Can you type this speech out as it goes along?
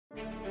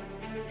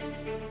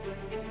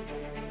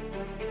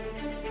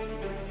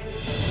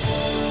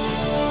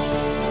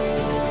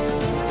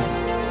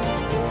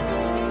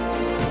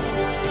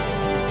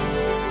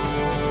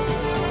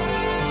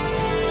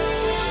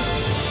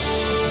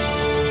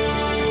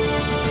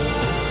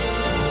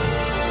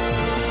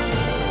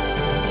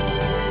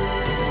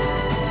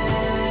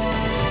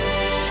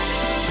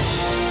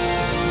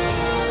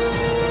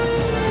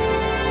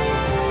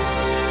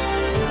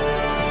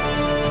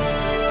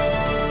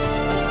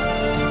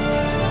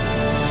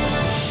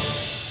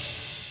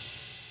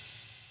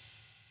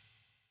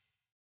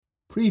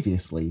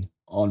Previously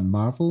on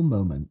Marvel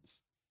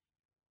Moments.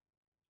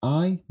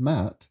 I,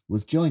 Matt,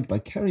 was joined by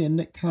Kerry and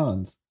Nick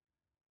Carnes,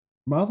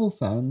 Marvel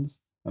fans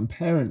and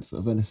parents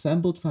of an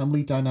assembled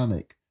family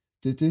dynamic,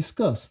 to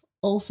discuss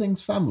all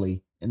things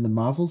family in the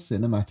Marvel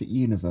Cinematic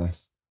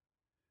Universe.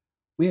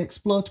 We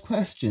explored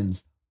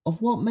questions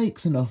of what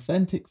makes an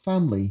authentic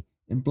family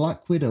in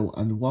Black Widow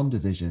and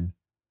WandaVision,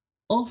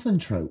 orphan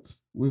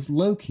tropes with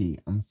Loki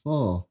and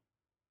Thor,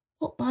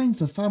 what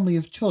binds a family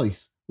of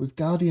choice with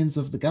Guardians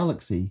of the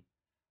Galaxy,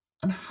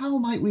 and how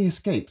might we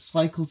escape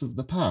cycles of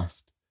the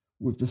past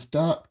with the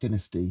Stark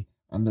dynasty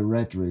and the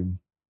Red Room?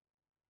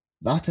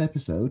 That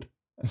episode,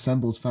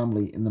 Assembled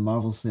Family in the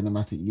Marvel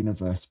Cinematic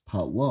Universe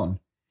Part 1,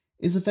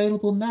 is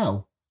available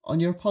now on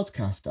your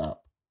podcast app.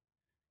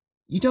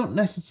 You don't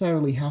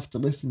necessarily have to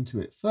listen to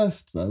it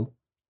first, though.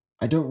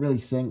 I don't really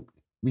think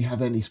we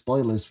have any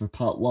spoilers for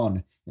Part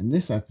 1 in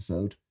this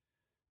episode,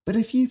 but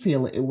if you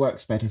feel it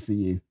works better for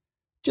you,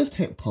 just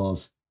hit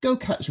pause, go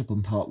catch up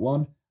on Part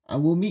 1,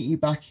 and we'll meet you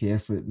back here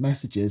for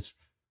messages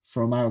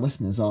from our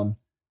listeners on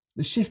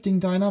the shifting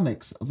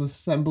dynamics of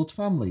assembled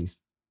families,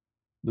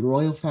 the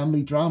royal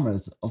family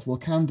dramas of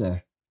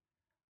Wakanda,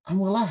 and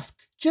we'll ask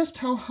just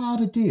how hard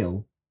a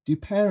deal do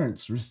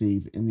parents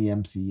receive in the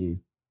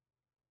MCU.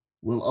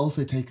 We'll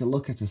also take a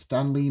look at a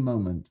Stan Lee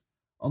moment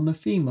on the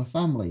theme of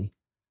family,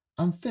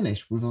 and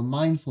finish with a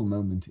mindful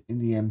moment in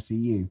the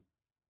MCU.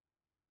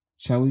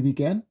 Shall we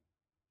begin?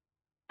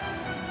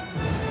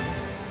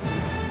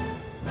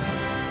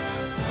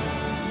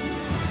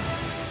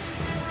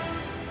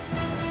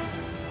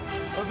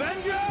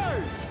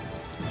 Avengers!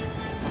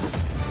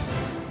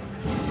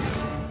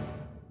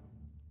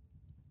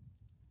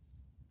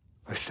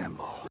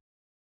 Assemble.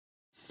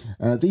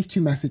 These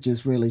two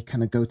messages really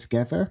kind of go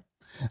together.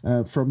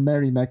 From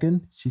Mary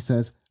Megan, she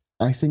says,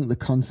 I think the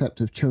concept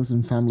of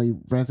chosen family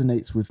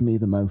resonates with me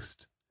the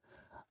most.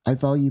 I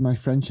value my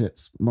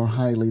friendships more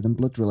highly than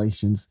blood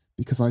relations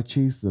because I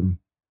choose them.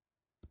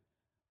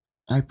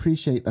 I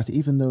appreciate that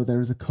even though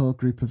there is a core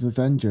group of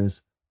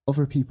Avengers,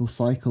 other people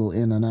cycle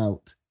in and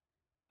out.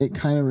 It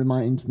kind of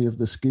reminds me of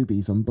the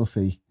Scoobies on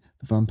Buffy,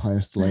 the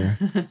Vampire Slayer.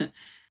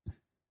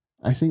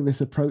 I think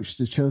this approach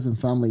to chosen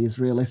family is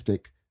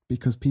realistic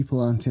because people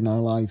aren't in our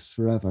lives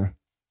forever.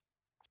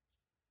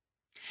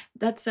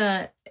 That's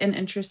an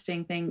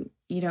interesting thing,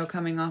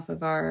 coming off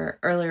of our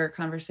earlier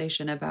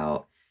conversation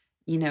about,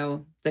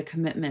 the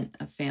commitment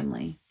of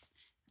family.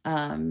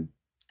 And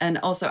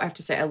also I have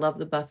to say, I love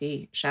the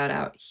Buffy shout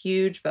out.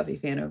 Huge Buffy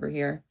fan over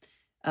here.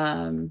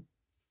 And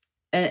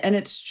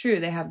it's true.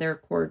 They have their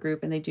core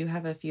group and they do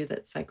have a few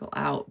that cycle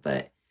out,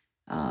 but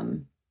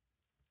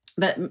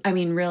I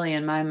mean, really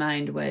in my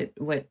mind,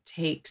 what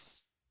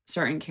takes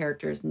certain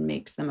characters and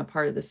makes them a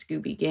part of the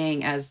Scooby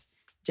gang as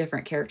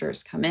different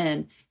characters come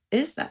in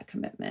is that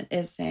commitment,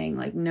 is saying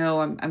like, no,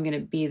 I'm going to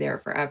be there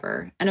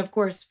forever. And of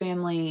course,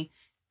 family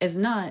is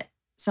not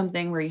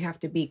something where you have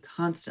to be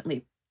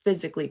constantly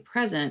physically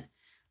present.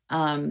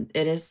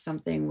 It is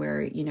something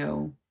where,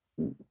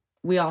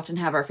 we often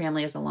have our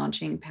family as a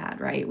launching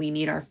pad, right? We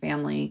need our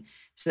family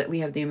so that we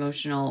have the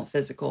emotional,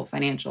 physical,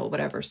 financial,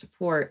 whatever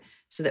support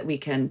so that we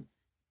can,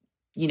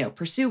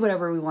 pursue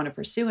whatever we want to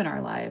pursue in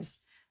our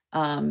lives,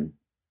 and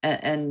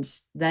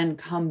then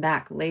come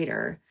back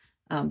later.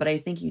 But I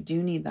think you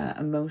do need that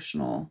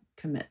emotional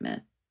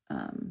commitment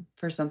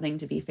for something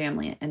to be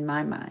family in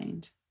my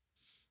mind.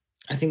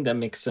 I think that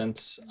makes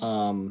sense.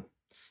 And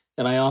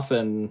I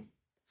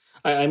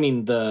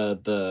mean,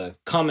 the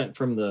comment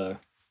from the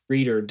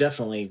reader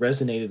definitely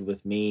resonated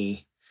with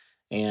me.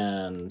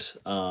 And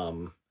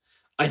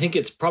I think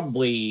it's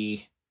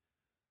probably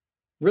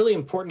really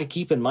important to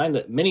keep in mind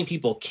that many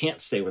people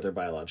can't stay with their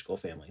biological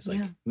families.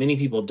 Like many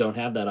people don't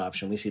have that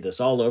option. We see this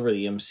all over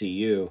the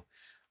MCU.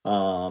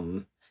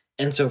 And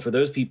so for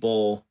those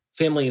people,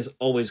 family is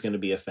always going to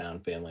be a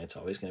found family. It's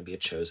always going to be a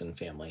chosen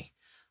family.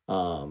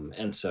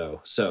 And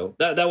so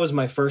that was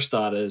my first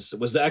thought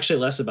was actually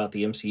less about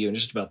the MCU and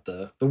just about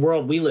the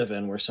world we live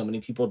in, where so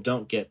many people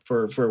don't get,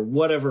 for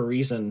whatever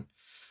reason,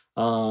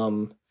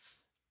 don't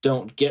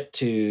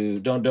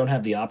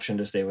have the option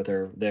to stay with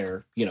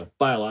their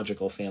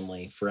biological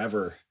family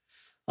forever.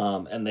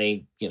 And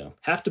they,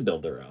 have to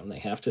build their own, they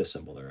have to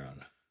assemble their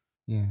own.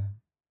 Yeah.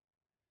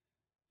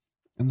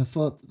 And the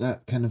thought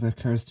that kind of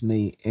occurs to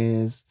me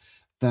is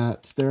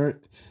that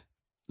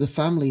the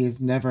family is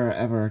never,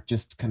 ever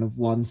just kind of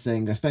one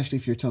thing, especially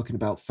if you're talking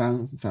about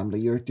family.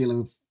 You're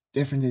dealing with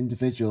different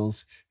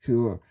individuals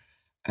who are,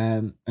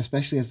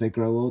 especially as they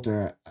grow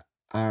older,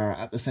 are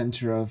at the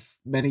center of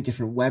many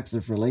different webs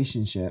of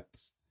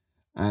relationships.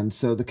 And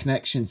so the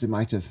connections they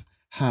might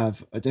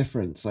have are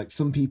different. Like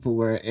some people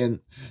were in,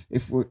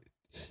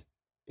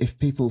 if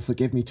people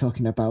forgive me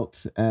talking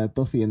about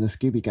Buffy and the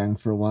Scooby Gang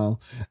for a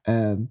while,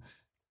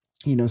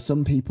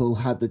 some people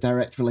had the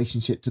direct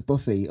relationship to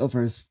Buffy,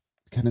 others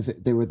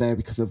they were there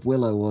because of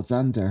Willow or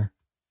Xander.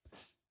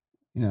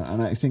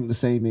 And I think the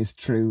same is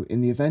true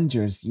in the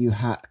Avengers. You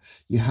have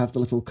the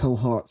little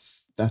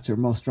cohorts that are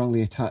more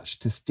strongly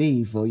attached to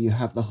Steve, or you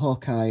have the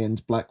Hawkeye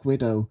and Black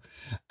Widow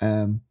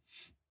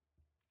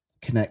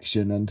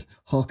connection, and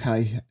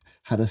Hawkeye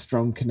had a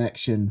strong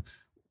connection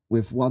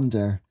with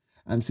Wanda.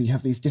 And so you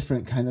have these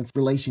different kind of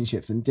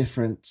relationships and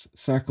different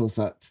circles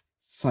that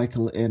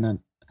cycle in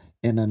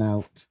and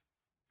out.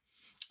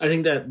 I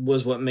think that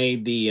was what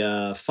made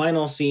the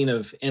final scene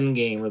of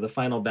Endgame, or the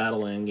final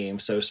battle in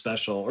Endgame, so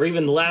special, or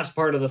even the last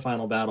part of the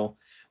final battle,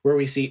 where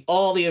we see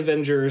all the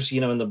Avengers,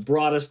 in the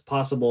broadest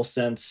possible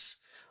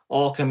sense,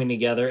 all coming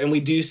together. And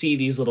we do see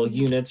these little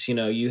units.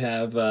 You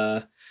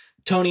have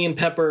Tony and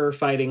Pepper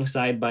fighting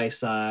side by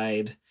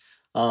side.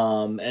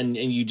 And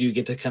you do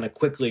get to kind of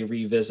quickly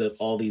revisit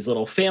all these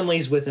little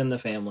families within the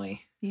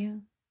family. Yeah.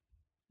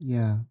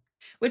 Yeah.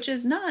 Which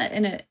is not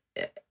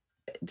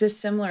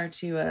dissimilar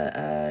to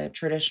a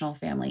traditional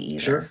family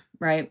either. Sure.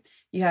 Right?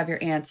 You have your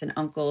aunts and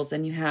uncles,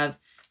 and you have,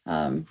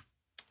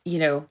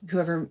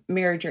 whoever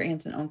married your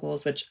aunts and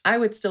uncles, which I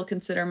would still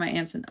consider my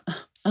aunts and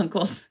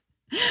uncles.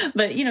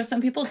 But,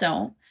 some people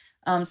don't.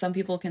 Some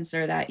people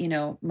consider that,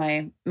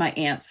 my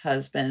aunt's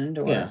husband,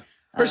 or... Yeah.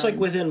 Or it's like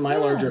within my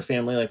larger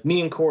family, like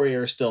me and Corey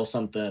are still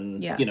something,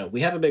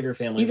 we have a bigger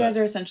family. You guys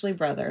are essentially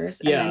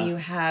brothers. Yeah. And then you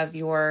have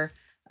your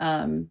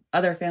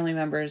other family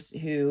members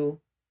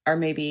who are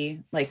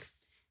maybe like,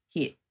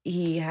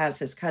 he has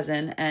his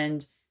cousin,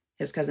 and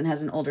his cousin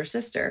has an older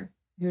sister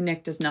who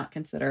Nick does not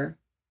consider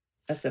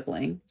a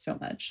sibling so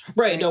much.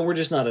 Right. No, we're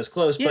just not as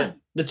close. Yeah. But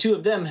the two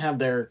of them have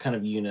their kind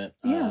of unit.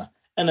 Yeah.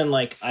 And then,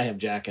 like, I have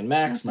Jack and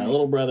Max, That's my right.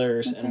 little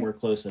brothers, That's and right. we're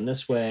close in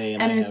this way.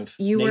 And And I if have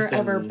you were Nathan.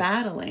 ever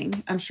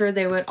battling, I'm sure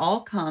they would all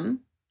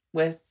come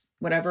with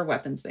whatever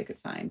weapons they could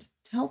find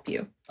to help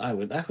you. I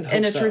would hope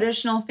In a so.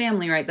 traditional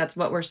family, right? That's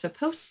what we're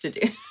supposed to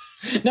do.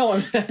 No, I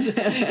mean,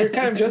 you're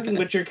kind of joking,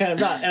 but you're kind of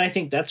not. And I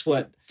think that's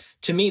what,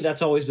 to me,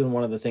 that's always been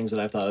one of the things that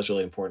I've thought is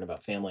really important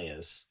about family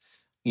is,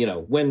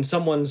 when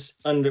someone's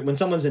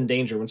in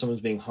danger, when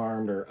someone's being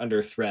harmed or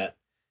under threat,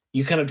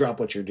 you kind of drop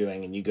what you're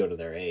doing and you go to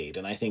their aid.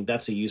 And I think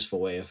that's a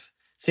useful way of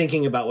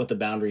thinking about what the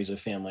boundaries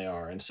of family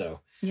are. And so,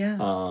 Yeah.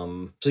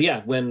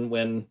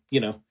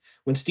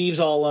 when Steve's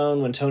all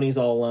alone, when Tony's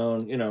all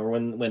alone, or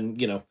when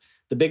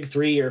the big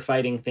three are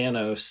fighting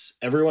Thanos,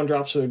 everyone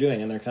drops what they're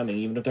doing and they're coming,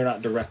 even if they're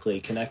not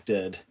directly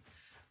connected.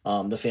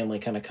 The family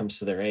kind of comes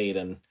to their aid,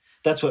 and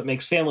that's what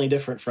makes family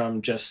different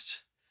from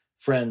just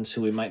friends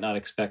who we might not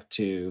expect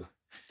to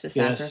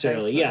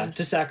sacrifice.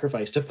 to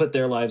sacrifice, to put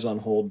their lives on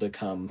hold to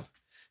come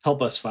help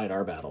us fight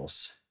our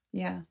battles.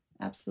 Yeah,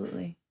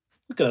 absolutely.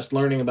 Look at us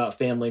learning about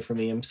family from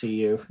the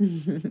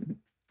MCU.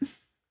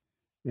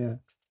 Yeah.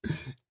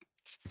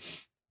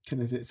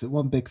 Kind of, it's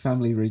one big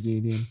family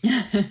reunion.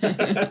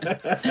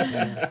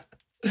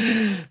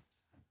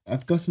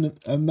 I've gotten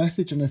a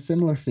message on a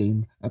similar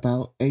theme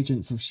about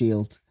Agents of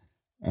S.H.I.E.L.D.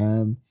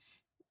 And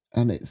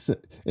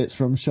it's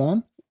from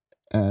Sean,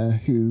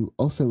 who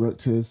also wrote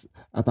to us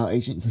about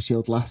Agents of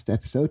S.H.I.E.L.D. last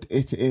episode.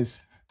 It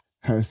is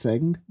her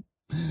thing.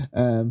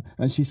 And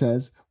she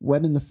says,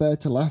 when in the third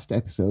to last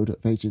episode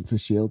of Agents of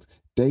S.H.I.E.L.D.,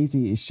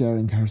 Daisy is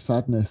sharing her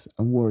sadness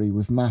and worry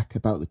with Mac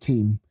about the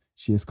team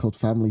she has called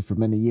family for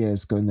many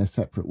years going their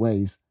separate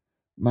ways.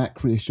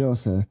 Mac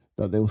reassures her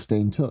that they will stay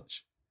in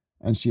touch,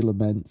 and she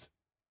laments,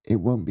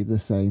 it won't be the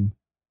same.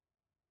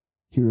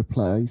 He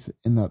replies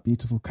in that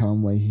beautiful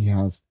calm way he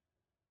has,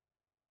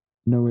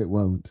 no it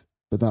won't,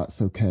 but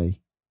that's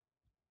okay.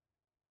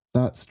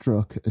 That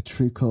struck a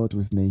true chord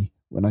with me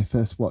when I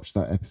first watched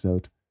that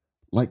episode,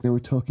 like they were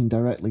talking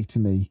directly to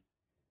me.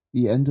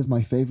 The end of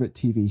my favourite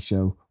TV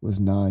show was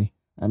nigh,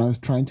 and I was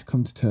trying to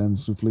come to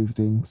terms with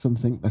losing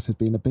something that had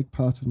been a big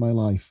part of my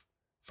life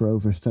for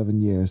over 7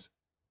 years.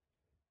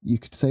 You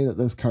could say that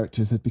those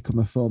characters had become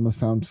a form of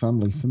found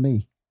family for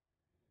me.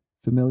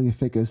 Familiar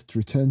figures to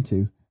return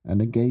to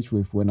and engage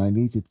with when I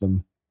needed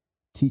them,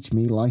 teach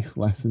me life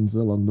lessons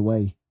along the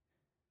way.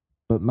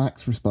 But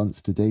Mac's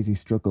response to Daisy's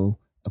struggle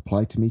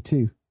applied to me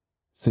too.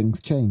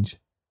 Things change,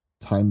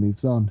 time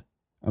moves on,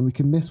 and we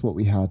can miss what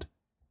we had,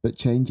 but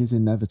change is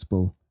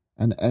inevitable,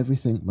 and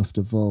everything must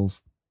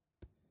evolve.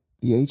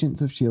 The Agents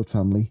of S.H.I.E.L.D.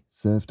 family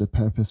served a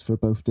purpose for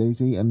both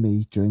Daisy and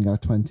me during our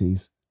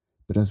 20s,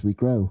 but as we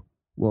grow,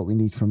 what we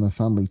need from a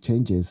family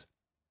changes,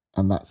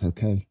 and that's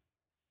okay.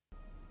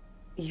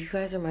 You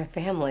guys are my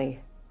family.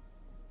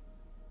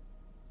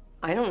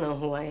 I don't know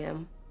who I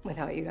am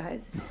without you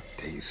guys. No,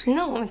 Daisy.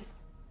 No, it's...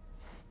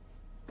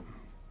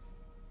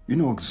 You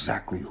know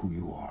exactly who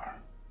you are.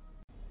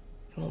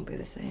 It won't be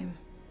the same.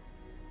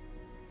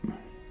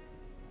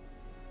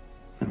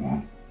 It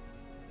won't.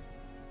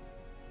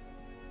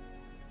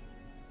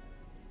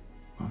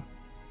 Well,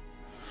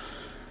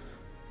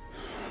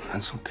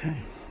 that's okay.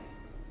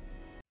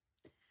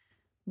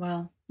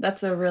 Well,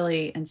 that's a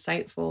really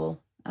insightful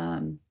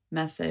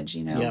message,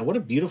 Yeah, what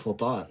a beautiful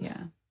thought.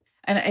 Yeah.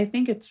 And I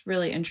think it's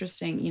really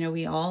interesting.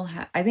 We all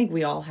I think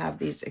we all have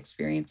these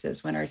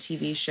experiences when our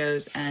TV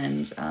shows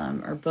end,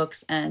 or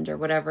books end, or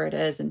whatever it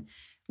is. And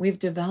we've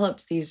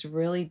developed these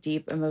really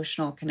deep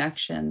emotional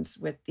connections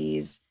with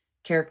these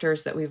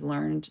characters that we've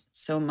learned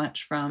so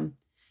much from.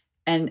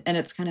 And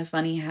it's kind of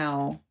funny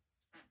how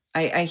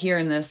I hear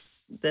in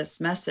this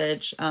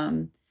message,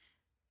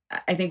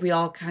 I think we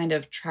all kind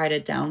of try to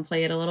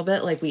downplay it a little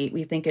bit. Like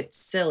we think it's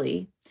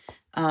silly.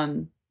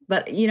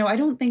 But, you know, I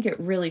don't think it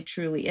really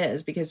truly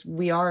is, because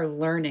we are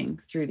learning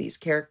through these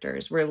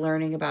characters. We're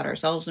learning about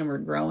ourselves and we're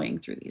growing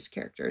through these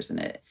characters. And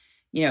it,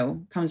 you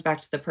know, comes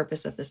back to the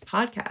purpose of this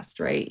podcast,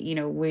 right? You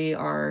know, we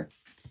are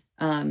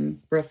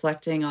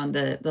reflecting on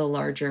the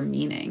larger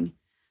meaning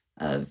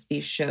of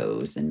these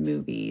shows and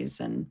movies.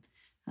 And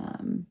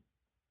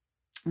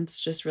it's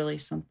just really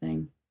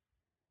something.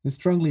 It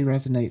strongly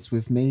resonates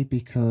with me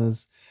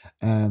because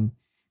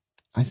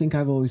I think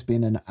I've always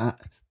been an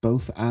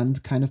both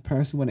and kind of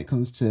person when it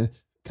comes to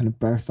kind of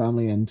birth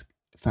family and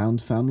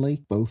found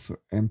family. Both are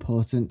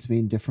important to me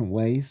in different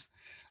ways.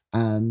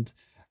 And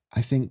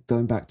I think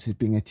going back to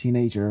being a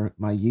teenager,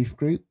 my youth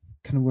group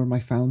kind of were my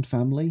found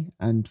family,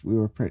 and we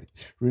were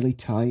really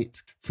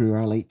tight through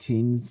our late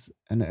teens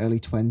and early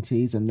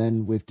 20s, and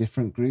then with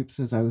different groups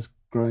as I was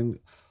growing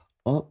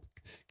up.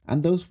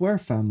 And those were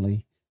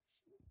family.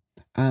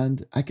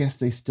 And I guess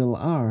they still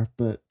are,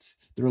 but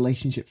the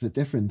relationships are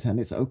different, and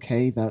it's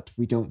okay that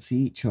we don't see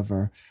each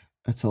other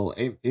at all.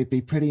 It'd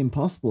be pretty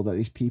impossible that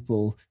these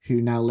people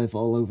who now live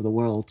all over the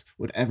world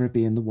would ever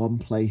be in the one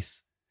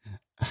place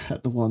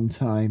at the one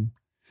time.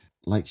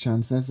 Like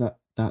Shan says,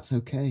 that's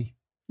okay.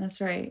 That's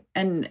right.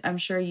 And I'm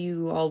sure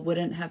you all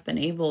wouldn't have been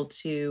able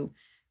to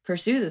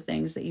pursue the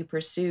things that you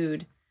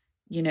pursued,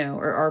 you know,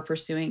 or are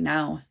pursuing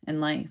now in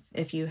life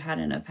if you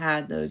hadn't have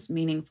had those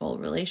meaningful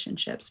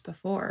relationships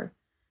before.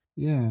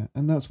 Yeah,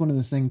 and that's one of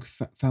the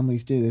things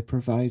families do. They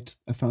provide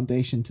a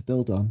foundation to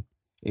build on.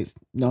 It's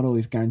not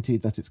always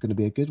guaranteed that it's going to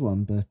be a good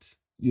one, but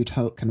you'd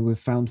hope kind of with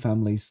found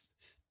families,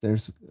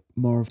 there's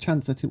more of a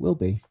chance that it will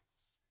be.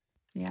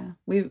 Yeah,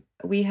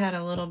 we had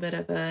a little bit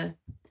of a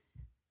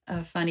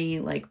funny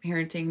like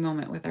parenting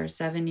moment with our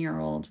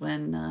 7-year-old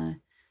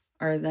when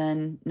our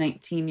then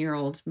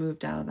 19-year-old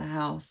moved out of the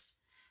house,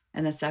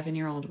 and the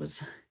 7-year-old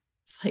was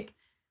it's like,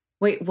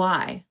 wait,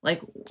 why?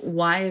 Like,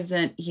 why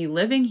isn't he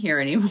living here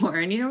anymore?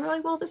 And, you know, we're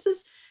like, well, this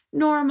is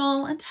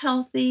normal and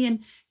healthy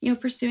and, you know,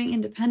 pursuing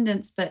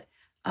independence. But,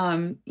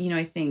 you know,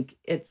 I think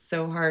it's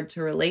so hard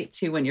to relate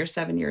to when you're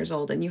 7 years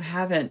old and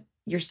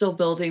you're still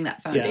building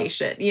that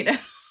foundation, you know,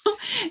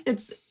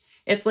 it's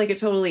like a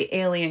totally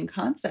alien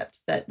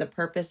concept that the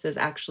purpose is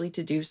actually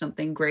to do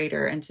something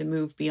greater and to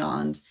move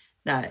beyond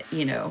that,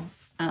 you know,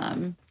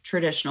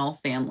 traditional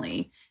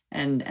family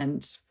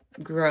and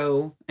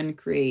grow and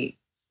create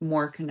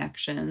more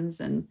connections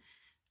and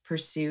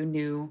pursue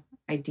new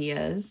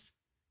ideas.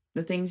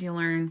 The things you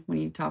learn when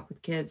you talk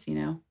with kids, you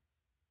know.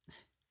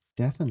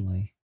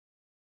 Definitely.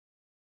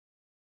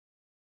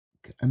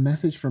 A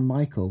message from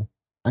Michael.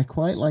 I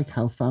quite like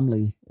how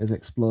family is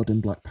explored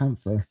in Black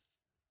Panther.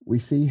 We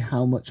see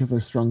how much of a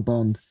strong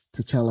bond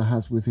T'Challa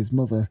has with his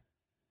mother,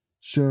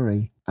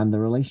 Shuri, and the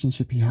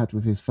relationship he had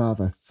with his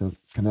father. So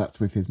kind of that's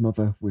with his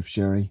mother, with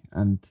Shuri,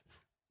 and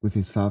with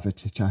his father,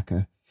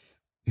 T'Chaka.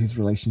 His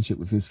relationship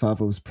with his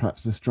father was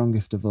perhaps the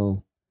strongest of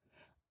all.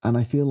 And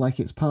I feel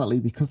like it's partly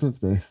because of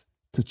this,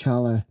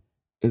 T'Challa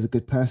is a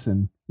good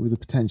person with the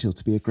potential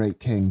to be a great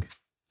king.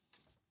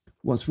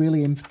 What's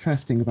really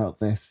interesting about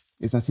this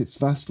is that it's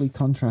vastly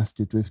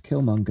contrasted with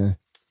Killmonger.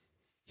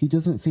 He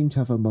doesn't seem to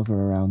have a mother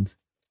around.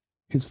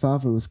 His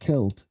father was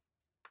killed,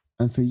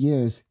 and for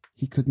years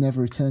he could never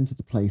return to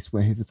the place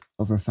where his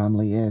other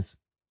family is.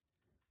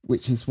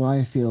 Which is why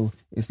I feel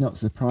it's not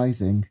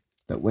surprising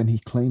that when he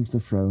claims the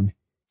throne,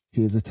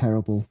 he is a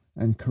terrible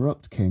and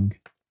corrupt king.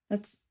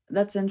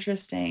 That's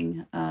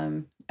interesting.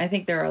 I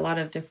think there are a lot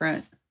of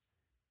different,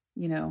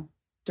 you know,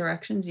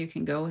 directions you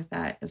can go with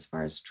that as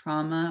far as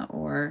trauma,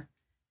 or,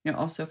 you know,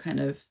 also kind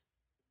of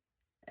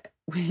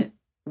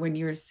when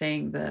you were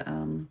saying the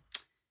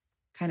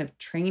kind of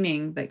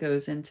training that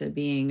goes into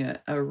being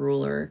a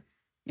ruler,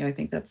 you know, I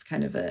think that's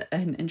kind of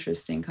an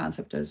interesting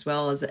concept as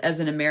well as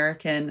an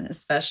American,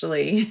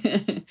 especially,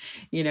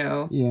 you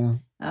know. Yeah.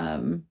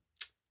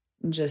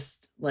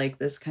 Just like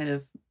this kind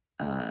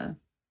of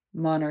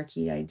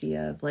monarchy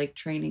idea of like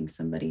training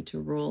somebody to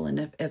rule,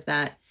 and if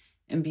that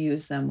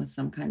imbues them with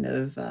some kind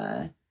of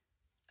I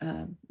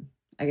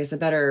guess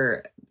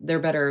they're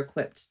better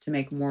equipped to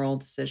make moral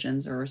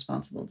decisions or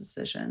responsible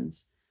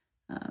decisions.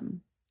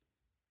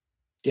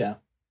 Yeah,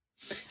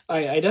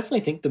 I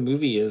definitely think the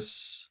movie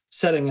is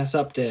setting us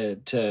up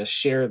to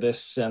share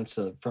this sense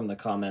of, from the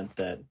comment,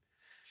 that,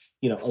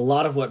 you know, a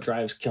lot of what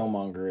drives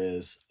Killmonger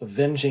is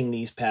avenging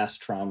these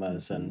past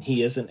traumas, and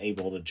he isn't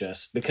able to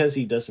just, because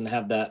he doesn't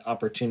have that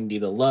opportunity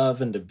to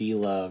love and to be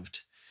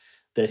loved,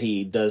 that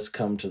he does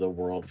come to the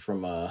world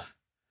from a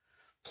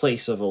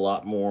place of a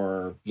lot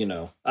more, you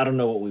know, I don't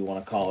know what we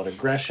want to call it,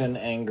 aggression,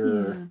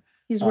 anger. Yeah.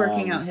 He's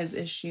working out his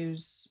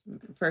issues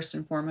first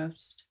and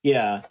foremost.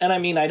 Yeah. And I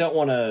mean, I don't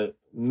want to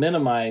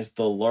minimize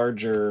the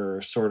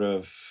larger sort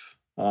of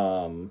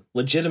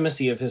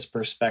legitimacy of his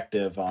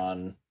perspective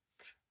on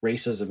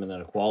racism and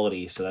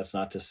inequality. So that's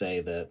not to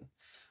say that,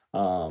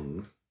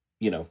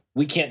 you know,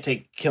 we can't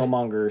take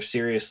Killmonger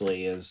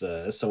seriously as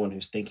someone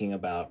who's thinking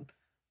about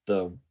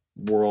the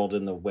world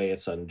in the way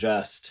it's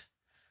unjust.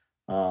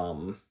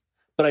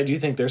 But But I do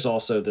think there's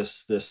also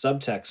this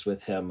subtext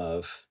with him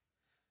of,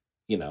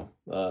 the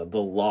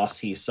loss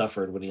he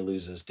suffered when he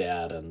loses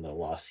dad, and the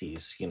loss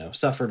he's,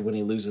 suffered when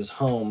he loses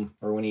home,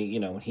 or when he,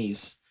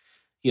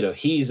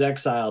 he's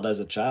exiled as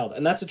a child.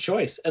 And that's a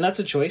choice. And that's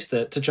a choice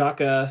that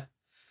T'Challa,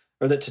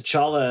 and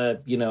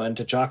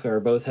T'Chaka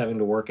are both having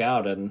to work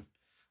out. And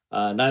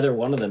neither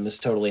one of them is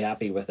totally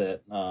happy with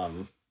it.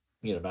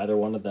 Neither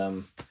one of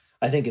them,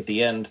 I think at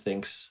the end,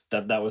 thinks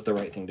that was the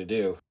right thing to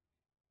do.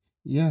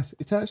 Yes,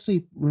 it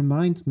actually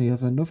reminds me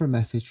of another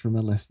message from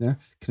a listener,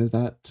 kind of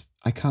that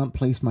I can't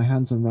place my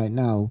hands on right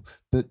now,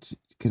 but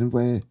kind of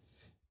where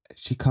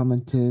she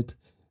commented,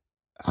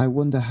 I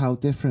wonder how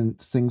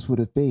different things would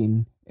have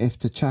been if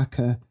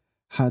T'Chaka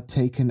had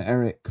taken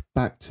Eric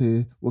back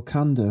to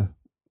Wakanda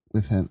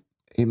with him.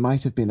 It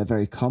might have been a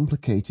very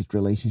complicated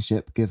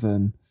relationship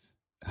given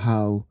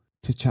how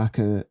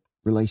T'Chaka's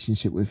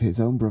relationship with his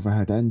own brother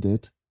had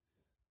ended,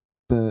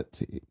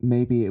 but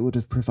maybe it would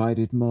have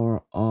provided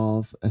more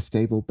of a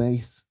stable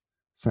base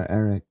for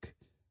Eric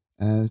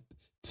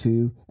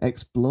to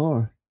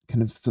explore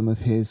kind of some of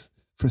his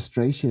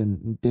frustration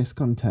and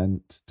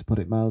discontent, to put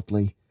it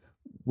mildly,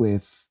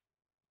 with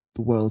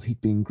the world he'd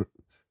been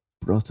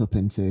brought up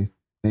into.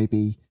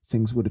 Maybe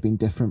things would have been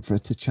different for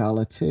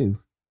T'Challa too,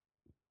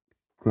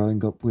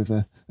 growing up with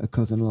a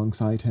cousin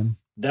alongside him.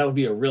 That would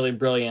be a really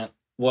brilliant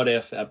what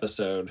if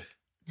episode.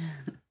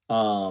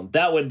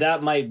 That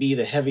might be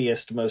the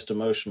heaviest, most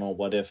emotional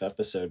what if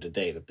episode to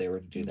date if they were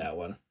to do that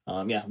one.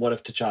 What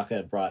if T'Chaka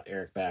had brought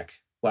Eric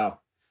back? Wow.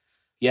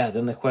 Yeah,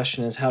 then the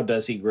question is, how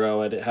does he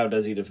grow? How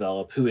does he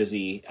develop? Who is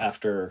he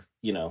after,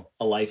 a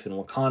life in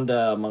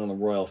Wakanda among the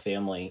royal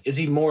family? Is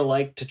he more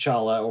like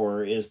T'Challa,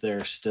 or is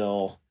there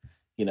still,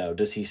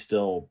 does he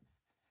still,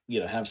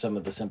 have some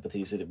of the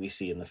sympathies that we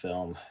see in the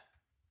film?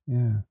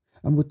 Yeah.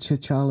 And would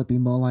T'Challa be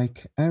more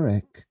like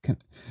Eric?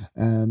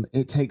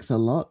 It takes a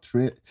lot,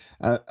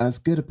 as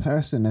good a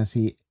person as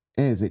he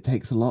is, it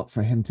takes a lot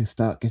for him to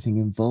start getting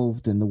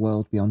involved in the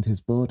world beyond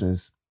his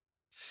borders.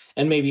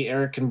 And maybe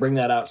Eric can bring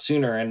that out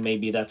sooner, and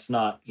maybe that's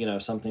not,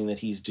 something that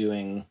he's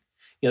doing.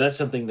 That's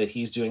something that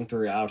he's doing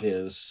throughout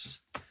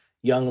his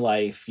young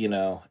life,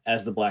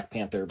 as the Black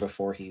Panther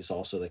before he's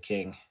also the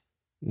king.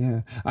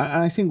 Yeah.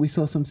 I think we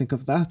saw something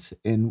of that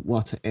in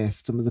What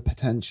If, some of the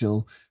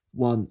potential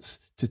once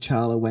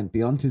T'Challa went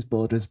beyond his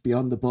borders,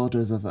 beyond the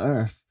borders of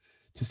Earth,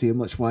 to see a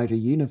much wider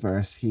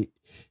universe.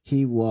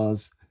 He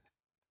was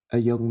a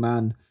young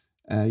man,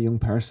 a young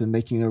person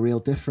making a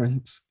real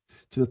difference,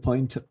 to the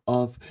point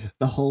of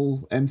the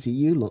whole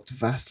MCU looked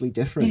vastly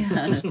different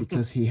just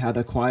because he had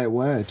a quiet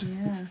word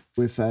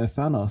with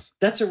Thanos.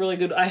 That's a really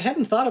good... I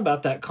hadn't thought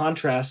about that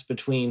contrast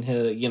between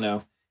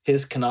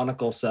his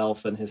canonical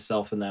self and his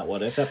self in that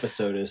What If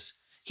episode. Is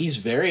he's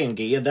very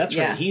engaged. Yeah, that's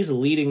right. He's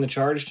leading the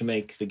charge to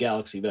make the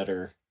galaxy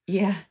better.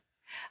 Yeah.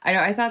 I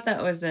know. I thought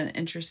that was an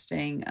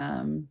interesting,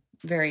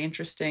 very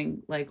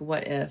interesting, like,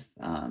 what if,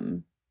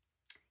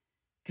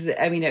 because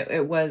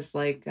it was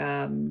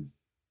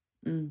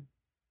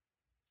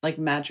like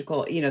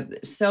magical,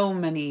 so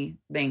many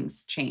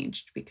things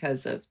changed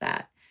because of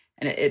that.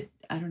 And it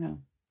I don't know.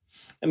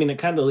 It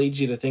kind of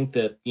leads you to think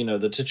that, the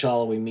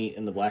T'Challa we meet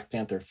in the Black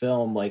Panther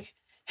film,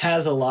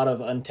 has a lot of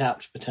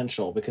untapped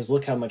potential, because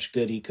look how much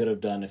good he could have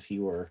done if he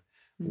were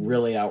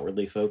really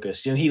outwardly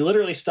focused. He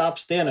literally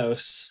stops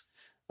Thanos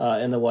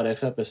in the What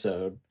If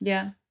episode.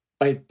 Yeah.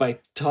 By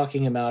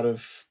talking him out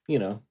of,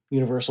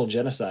 universal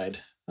genocide.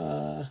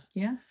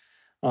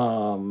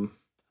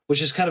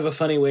 Which is kind of a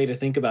funny way to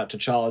think about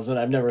T'Challa, is that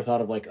I've never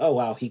thought of oh,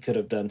 wow, he could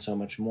have done so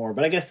much more.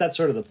 But I guess that's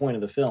sort of the point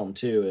of the film,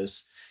 too,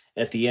 is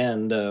at the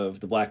end of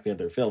the Black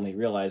Panther film, he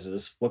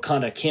realizes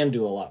Wakanda can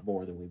do a lot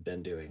more than we've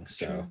been doing.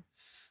 So,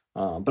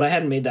 but I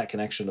hadn't made that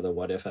connection to the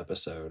What If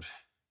episode.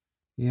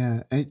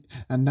 Yeah,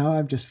 and now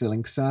I'm just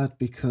feeling sad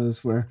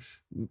because we're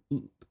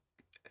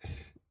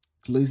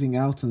losing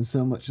out on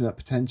so much of that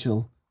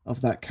potential of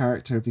that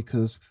character,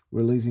 because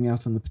we're losing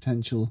out on the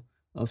potential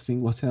of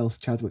seeing what else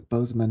Chadwick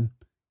Boseman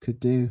could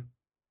do,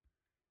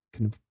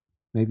 kind of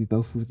maybe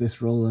both with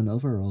this role and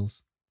other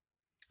roles.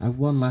 I have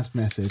one last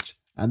message,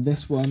 and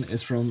this one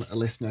is from a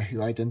listener who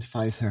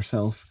identifies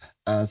herself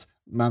as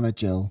Mama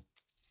Jill.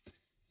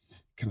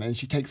 And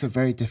she takes a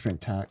very different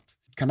tact.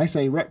 Can I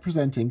say,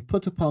 representing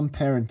put upon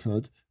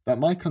parenthood, that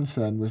my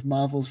concern with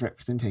Marvel's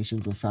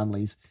representations of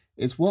families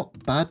is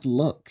what bad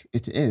luck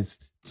it is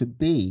to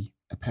be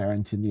a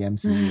parent in the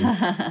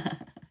MCU.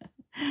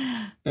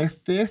 They're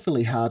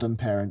fearfully hard on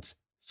parents.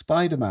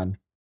 Spider-Man,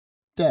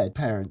 dead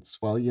parents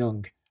while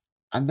young,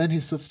 and then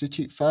his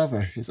substitute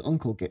father, his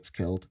uncle, gets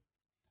killed.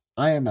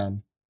 Iron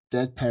Man,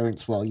 dead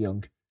parents while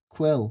young.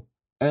 Quill,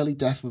 early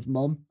death of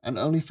mum, and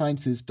only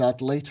finds his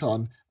dad late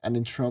on and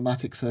in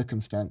traumatic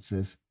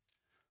circumstances.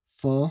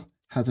 Thor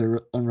has an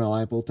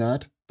unreliable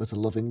dad, but a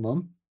loving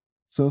mum.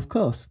 So of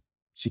course,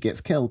 she gets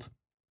killed.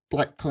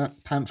 Black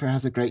Panther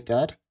has a great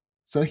dad,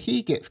 so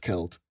he gets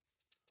killed.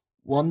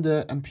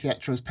 Wanda and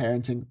Pietro's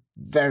parenting,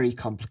 very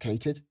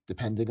complicated,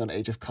 depending on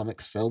Age of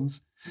Comics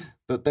films,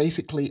 but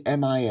basically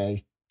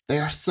MIA. They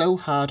are so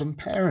hard on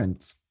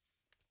parents.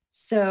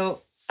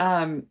 So,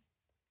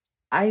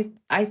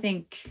 I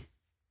think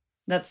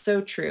that's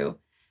so true,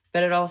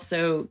 but it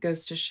also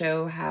goes to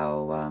show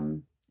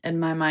how, in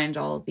my mind,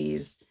 all of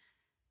these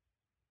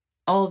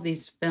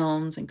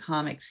films and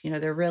comics,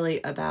 they're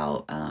really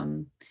about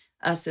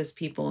us as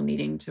people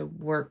needing to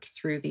work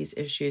through these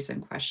issues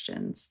and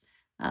questions.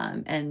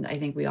 And I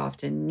think we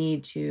often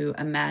need to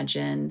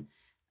imagine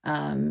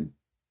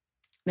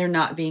there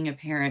not being a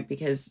parent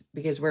because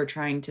we're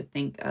trying to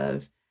think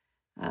of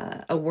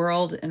a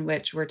world in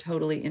which we're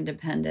totally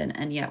independent,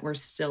 and yet we're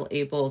still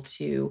able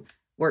to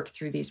work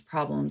through these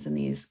problems and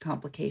these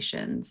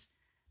complications.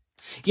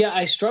 Yeah,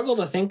 I struggle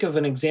to think of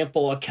an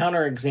example, a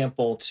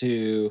counterexample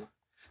to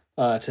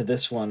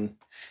this one.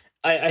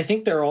 I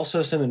think there are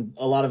also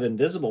a lot of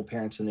invisible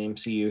parents in the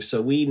MCU.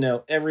 So we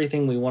know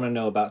everything we want to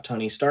know about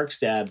Tony Stark's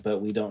dad,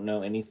 but we don't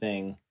know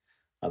anything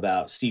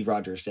about Steve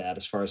Rogers' dad,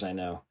 as far as I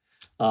know.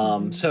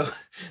 So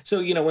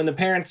when the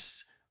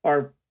parents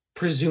are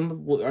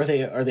presumably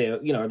are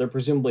they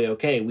presumably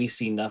okay, we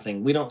see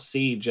nothing. We don't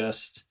see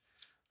just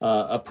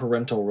a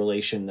parental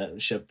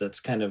relationship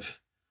that's kind of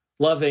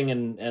loving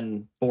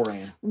and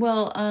boring.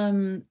 Well,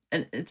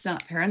 it's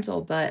not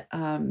parental, but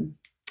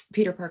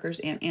Peter Parker's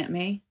Aunt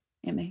May.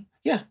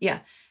 Yeah.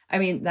 I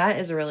mean, that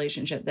is a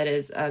relationship that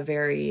is a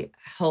very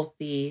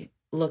healthy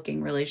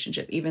looking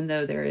relationship, even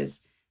though there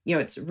is,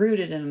 it's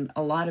rooted in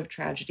a lot of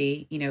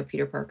tragedy,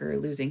 Peter Parker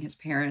losing his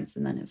parents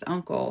and then his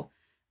uncle.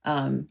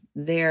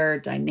 Their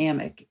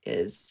dynamic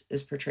is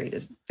portrayed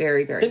as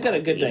very, very They've got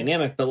healthy. a good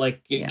dynamic, but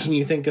can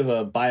you think of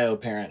a bio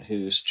parent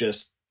who's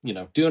just,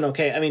 doing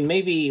okay? I mean,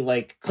 maybe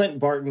like Clint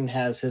Barton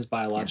has his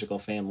biological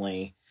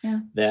family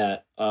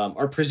that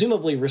are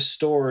presumably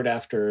restored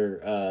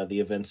after the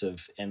events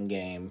of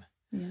Endgame.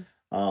 Yeah.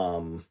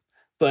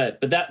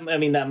 But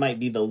that might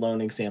be the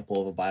lone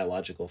example of a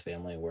biological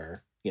family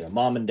where,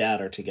 mom and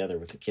dad are together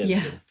with the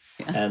kids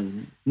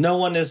and no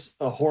one is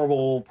a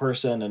horrible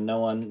person and no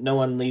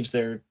one leaves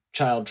their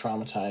child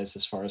traumatized,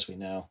 as far as we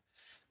know.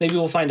 Maybe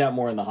we'll find out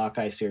more in the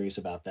Hawkeye series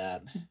about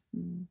that.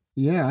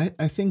 Yeah,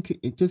 I think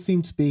it does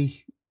seem to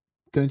be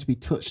going to be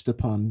touched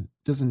upon,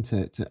 doesn't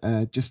it?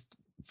 Just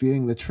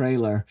viewing the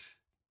trailer,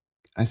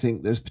 I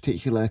think there's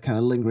particular kind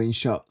of lingering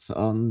shots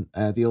on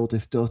the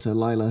oldest daughter,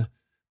 Lila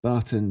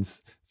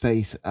Barton's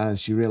face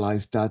as she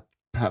realized Dad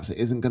perhaps it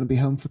isn't going to be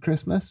home for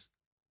Christmas.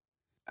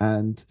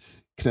 And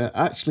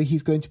actually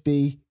he's going to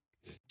be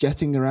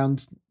jetting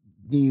around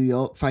New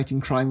York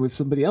fighting crime with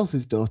somebody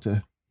else's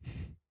daughter.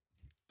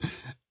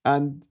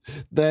 And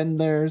then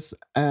there's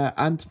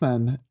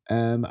Ant-Man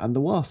and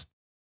the Wasp.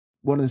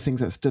 One of the things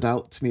that stood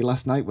out to me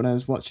last night when I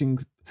was watching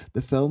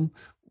the film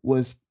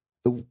was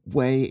the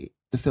way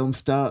the film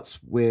starts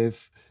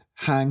with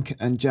Hank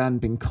and Jan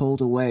being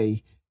called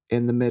away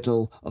in the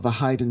middle of a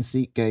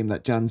hide-and-seek game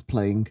that Jan's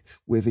playing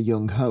with a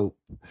young Hope.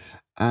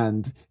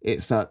 And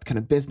it's that kind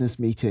of business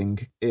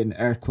meeting, in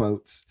air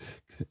quotes,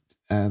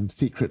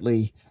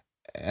 secretly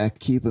a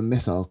Cuban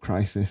Missile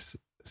Crisis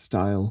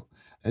style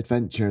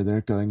adventure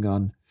they're going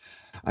on.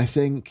 I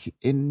think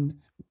in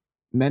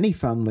many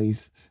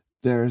families,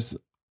 there's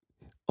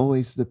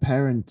always the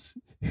parent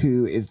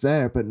who is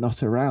there but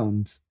not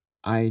around.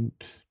 I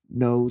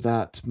know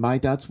that my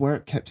dad's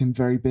work kept him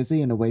very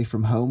busy and away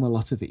from home a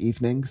lot of the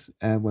evenings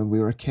when we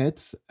were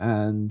kids,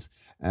 and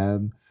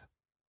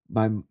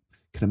my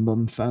kind of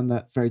mum found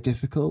that very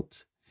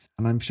difficult,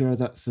 and I'm sure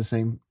that's the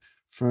same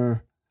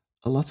for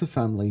a lot of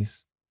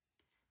families.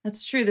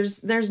 That's true.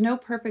 There's no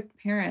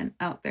perfect parent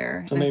out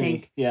there. So and maybe, I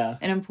think yeah,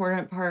 an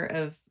important part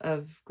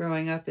of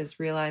growing up is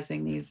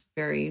realizing these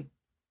very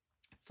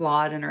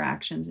flawed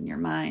interactions in your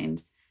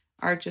mind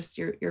are just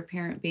your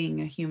parent being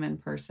a human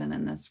person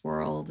in this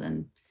world.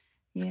 And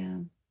yeah.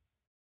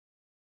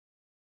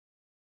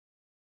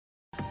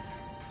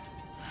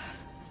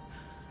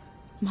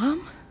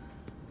 Mom?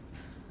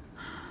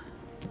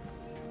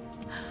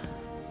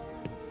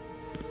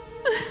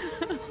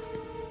 Oh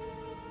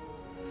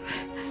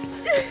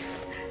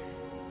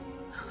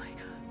my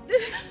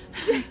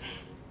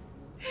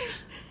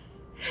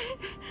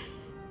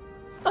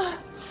God.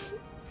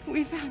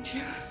 We found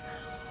you.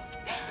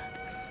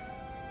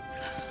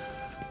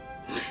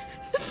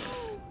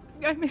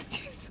 I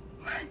missed you so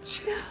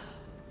much.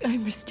 I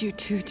missed you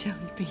too, Jelly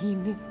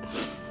Bean.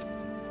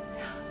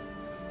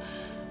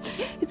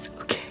 It's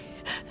okay.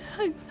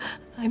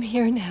 I'm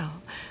here now.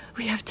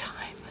 We have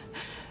time.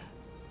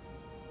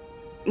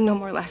 No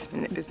more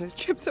last-minute business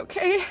trips,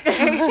 okay?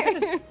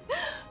 I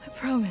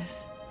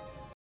promise.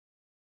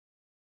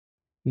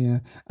 Yeah,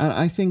 and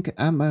I think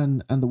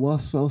Ant-Man and the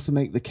Wasp also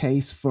make the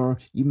case for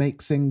you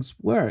make things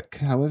work,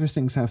 however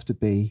things have to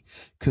be,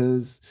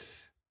 because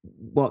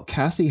what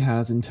Cassie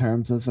has in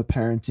terms of a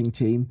parenting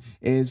team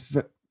is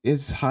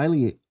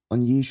highly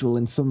unusual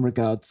in some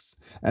regards,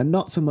 and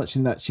not so much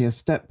in that she has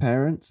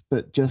step-parents,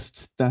 but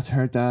just that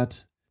her dad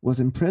was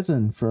in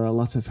prison for a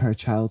lot of her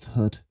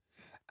childhood.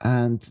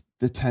 And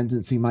the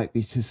tendency might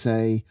be to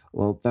say,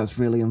 well, that's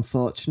really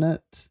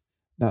unfortunate.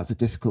 That's a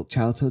difficult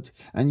childhood.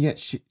 And yet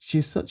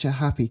she's such a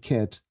happy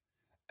kid.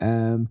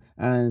 And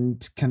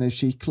kind of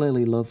she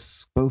clearly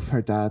loves both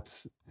her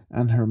dads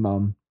and her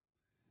mum.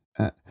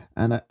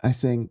 And I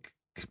think,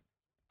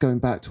 going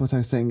back to what I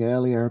was saying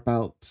earlier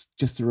about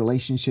just the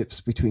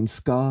relationships between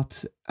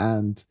Scott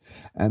and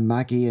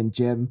Maggie and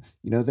Jim,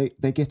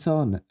 they get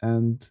on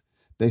and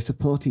they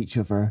support each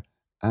other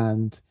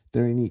and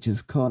they're in each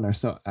other's corner.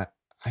 So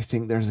I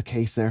think there's a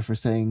case there for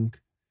saying,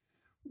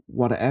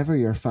 whatever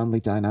your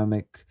family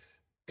dynamic,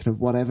 kind of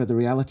whatever the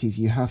realities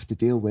you have to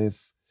deal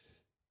with,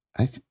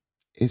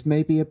 is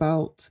maybe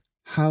about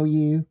how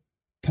you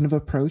kind of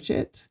approach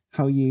it,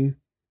 how you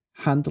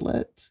handle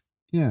it.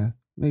 Yeah,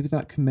 maybe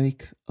that can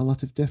make a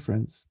lot of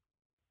difference.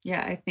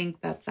 Yeah, I think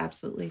that's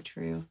absolutely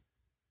true.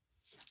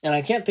 And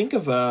I can't think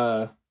of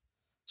a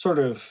sort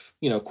of,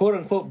 quote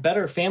unquote,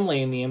 better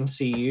family in the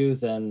MCU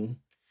than,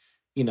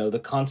 the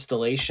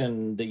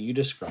constellation that you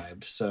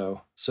described.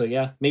 So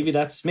yeah, maybe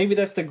that's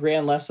the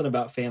grand lesson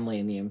about family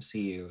in the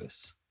MCU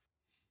is.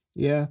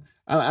 Yeah,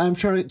 I'm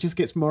sure it just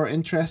gets more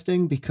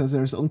interesting because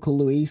there's Uncle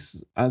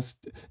Luis as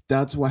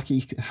Dad's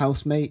wacky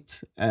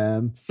housemate.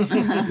 And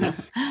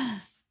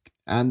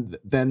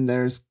then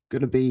there's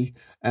going to be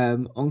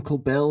Uncle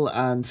Bill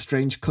and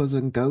strange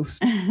cousin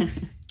Ghost.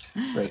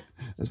 Right.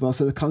 As well.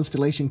 So the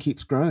constellation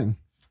keeps growing.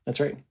 That's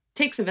right.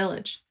 Takes a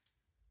village.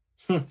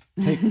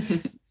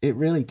 It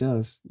really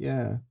does.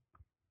 Yeah.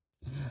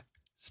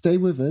 Stay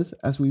with us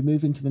as we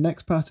move into the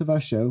next part of our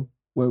show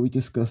where we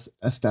discuss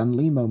a Stan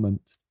Lee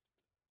moment.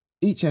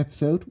 Each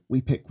episode, we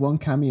pick one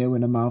cameo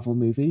in a Marvel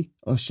movie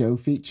or show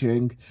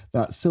featuring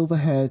that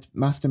silver-haired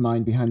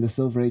mastermind behind the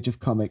Silver Age of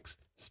comics,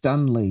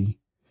 Stan Lee,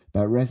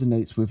 that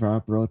resonates with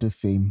our broader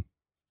theme.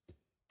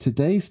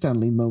 Today's Stan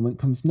Lee moment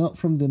comes not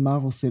from the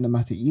Marvel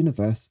Cinematic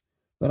Universe,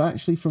 but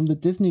actually from the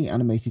Disney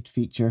animated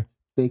feature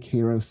Big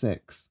Hero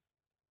 6.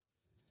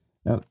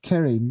 Now,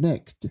 Kerry,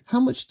 Nick,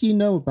 how much do you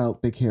know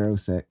about Big Hero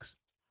 6?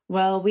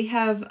 Well, we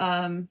have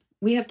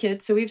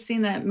kids, so we've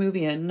seen that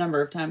movie a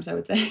number of times, I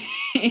would say.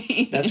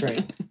 That's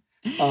right.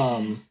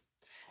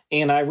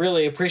 And I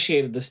really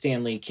appreciated the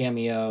Stan Lee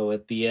cameo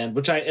at the end,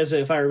 which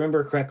if I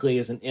remember correctly,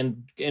 is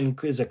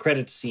is a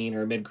credits scene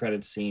or a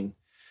mid-credits scene.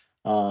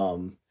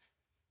 And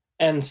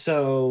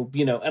so,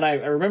 and I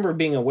remember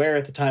being aware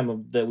at the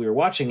time that we were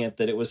watching it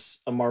that it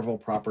was a Marvel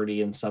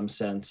property in some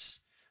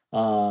sense,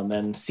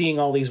 and seeing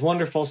all these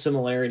wonderful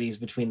similarities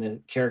between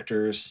the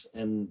characters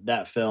in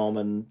that film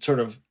and sort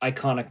of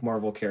iconic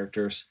Marvel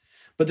characters.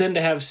 But then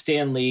to have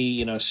Stan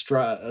Lee,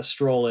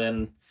 stroll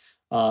in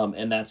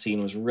that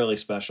scene was really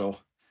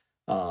special.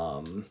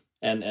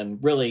 And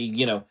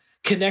really,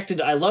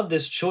 connected. I love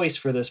this choice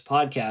for this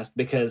podcast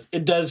because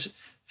it does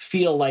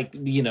feel like,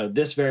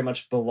 this very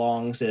much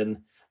belongs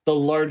in the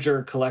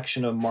larger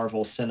collection of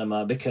Marvel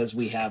cinema because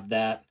we have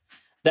that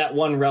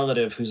one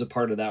relative who's a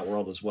part of that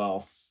world as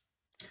well.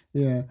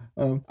 Yeah,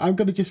 I'm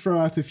going to just throw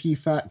out a few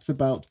facts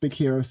about Big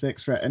Hero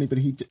 6 for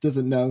anybody who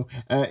doesn't know.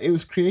 It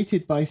was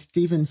created by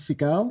Steven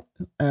Seagal,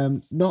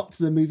 not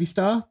the movie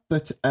star,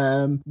 but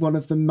one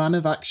of the Man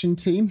of Action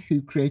team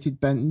who created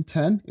Ben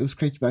 10. It was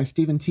created by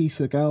Steven T.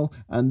 Seagal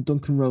and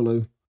Duncan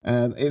Rolu.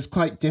 It's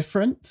quite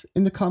different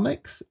in the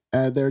comics.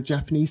 They're a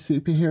Japanese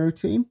superhero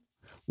team,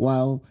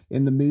 while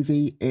in the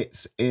movie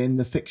it's in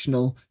the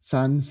fictional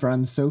San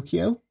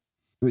Francisco,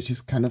 which is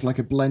kind of like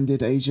a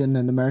blended Asian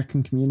and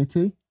American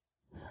community.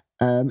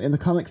 In the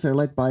comics, they're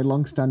led by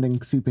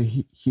long-standing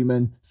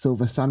superhuman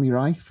Silver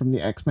Samurai from the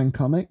X-Men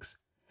comics.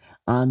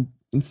 And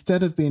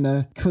instead of being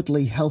a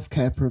cuddly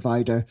healthcare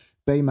provider,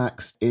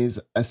 Baymax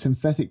is a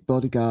synthetic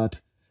bodyguard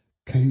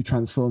who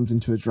transforms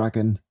into a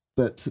dragon.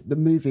 But the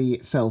movie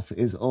itself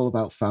is all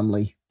about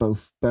family,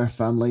 both birth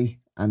family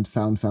and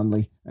found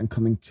family, and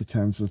coming to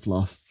terms with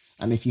loss.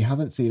 And if you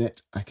haven't seen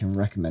it, I can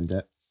recommend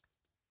it.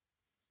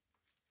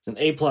 It's an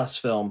A+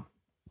 film.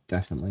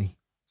 Definitely.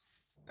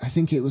 I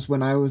think it was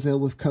when I was ill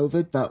with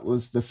COVID, that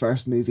was the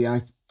first movie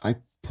I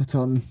put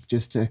on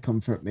just to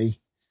comfort me.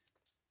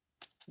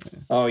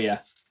 Oh, yeah.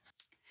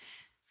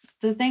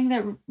 The thing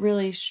that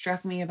really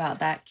struck me about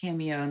that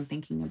cameo and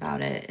thinking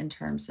about it in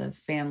terms of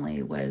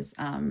family was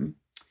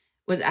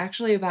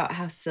actually about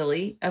how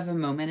silly of a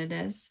moment it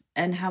is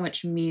and how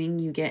much meaning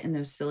you get in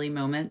those silly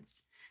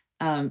moments.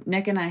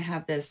 Nick and I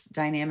have this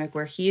dynamic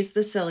where he's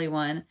the silly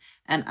one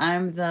and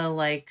I'm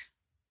the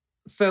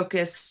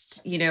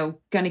focused,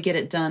 gonna get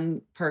it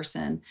done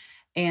person.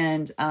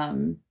 And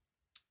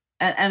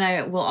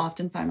I will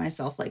often find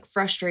myself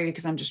frustrated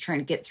because I'm just trying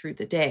to get through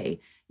the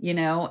day,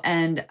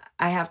 and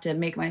I have to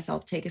make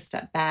myself take a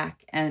step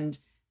back and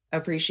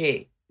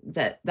appreciate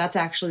that that's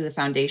actually the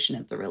foundation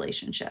of the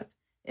relationship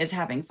is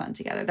having fun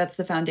together. That's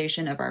the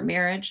foundation of our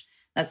marriage.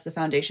 That's the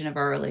foundation of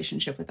our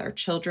relationship with our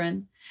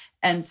children.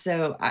 And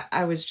so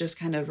I was just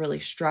kind of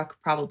really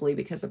struck, probably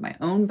because of my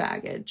own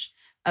baggage,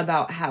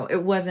 about how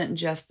it wasn't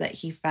just that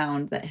he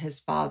found that his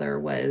father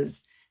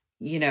was,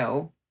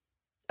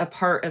 a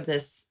part of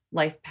this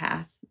life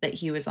path that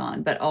he was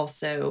on, but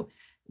also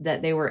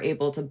that they were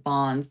able to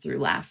bond through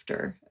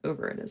laughter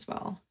over it as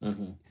well.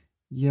 Mm-hmm.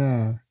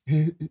 Yeah.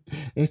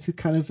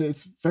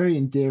 It's very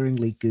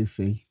endearingly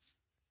goofy.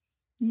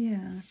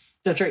 Yeah.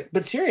 That's right.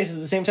 But serious at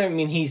the same time. I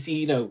mean, he's,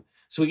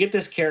 So we get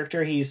this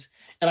character.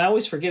 And I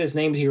always forget his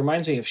name, but he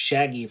reminds me of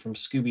Shaggy from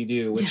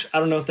Scooby-Doo, which I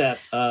don't know if that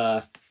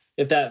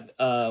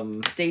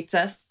dates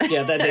us.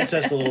 Yeah, that dates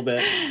us a little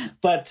bit.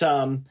 But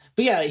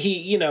yeah,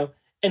 he,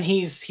 and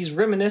he's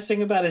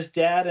reminiscing about his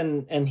dad,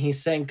 and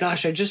he's saying,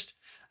 gosh,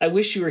 I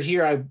wish you were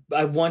here.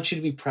 I want you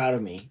to be proud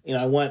of me.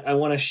 I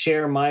want to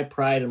share my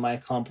pride and my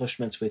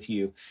accomplishments with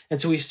you.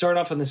 And so we start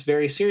off on this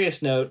very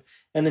serious note,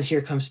 and then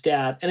here comes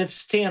Dad, and it's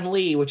Stan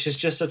Lee, which is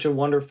just such a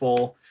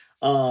wonderful,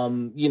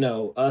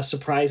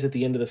 surprise at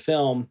the end of the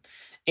film.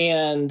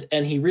 And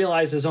he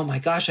realizes, oh my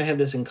gosh, I have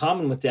this in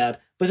common with Dad.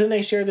 But then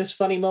they share this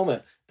funny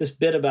moment, this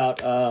bit about,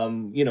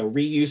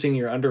 reusing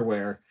your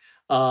underwear.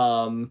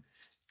 And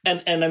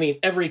I mean,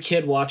 every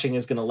kid watching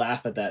is going to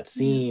laugh at that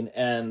scene.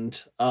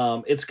 And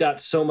it's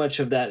got so much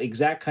of that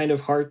exact kind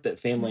of heart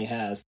that family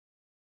has.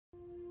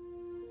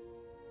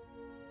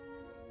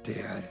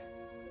 Dad,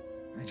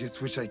 I just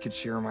wish I could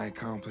share my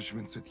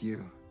accomplishments with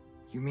you.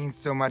 You mean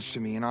so much to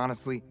me, and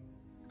honestly,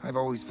 I've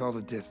always felt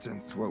a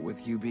distance, what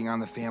with you being on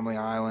the family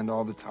island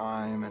all the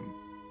time, and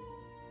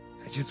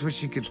I just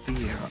wish you could see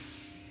how...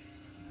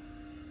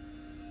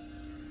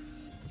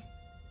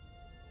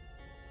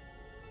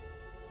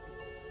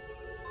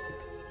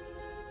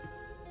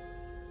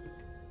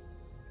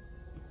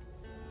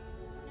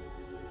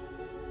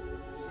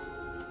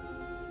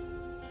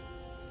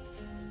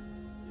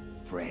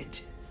 Fred.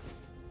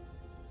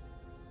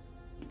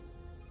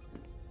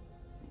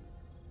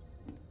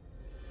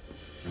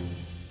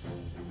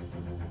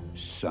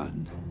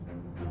 Son.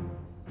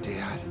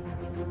 Dad.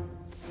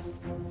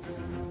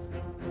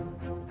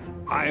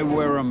 I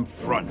wear 'em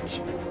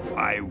front.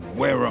 I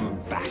wear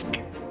 'em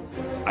back.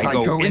 I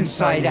go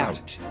inside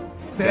out.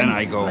 Then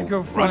I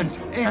go front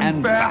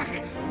and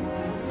back.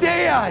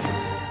 Dad!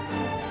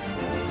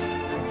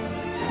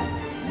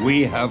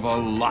 We have a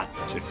lot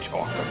to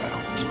talk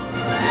about.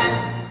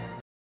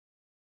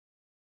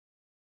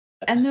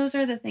 And those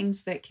are the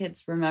things that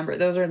kids remember.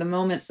 Those are the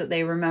moments that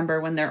they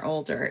remember when they're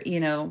older,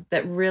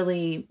 that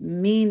really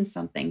mean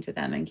something to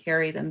them and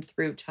carry them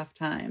through tough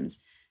times.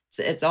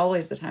 So it's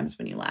always the times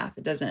when you laugh.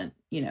 It doesn't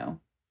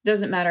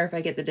matter if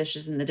I get the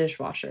dishes in the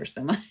dishwasher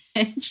so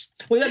much.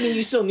 Well, I mean,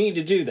 you still need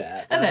to do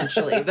that.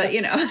 Eventually, but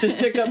to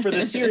stick up for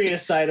the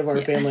serious side of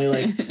our family,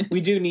 like we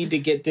do need to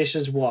get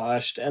dishes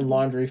washed and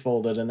laundry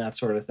folded and that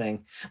sort of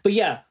thing. But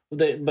yeah,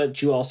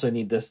 but you also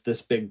need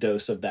this big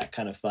dose of that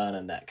kind of fun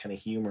and that kind of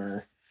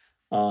humor.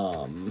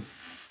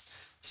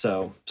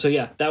 So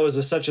yeah, that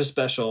was such a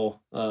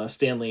special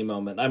Stan Lee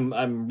moment.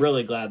 I'm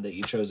really glad that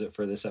you chose it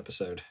for this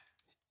episode.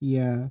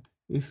 Yeah,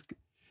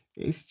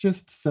 it's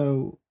just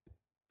so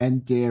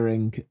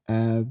endearing.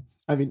 I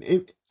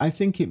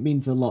think it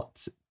means a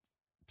lot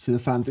to the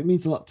fans. It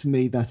means a lot to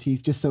me that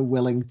he's just so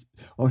willing,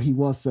 or he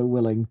was so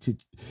willing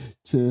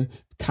to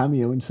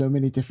cameo in so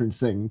many different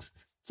things.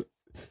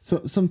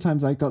 So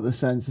sometimes I got the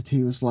sense that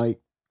he was like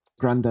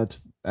Grandad,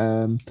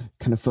 kind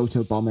of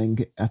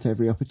photobombing at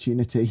every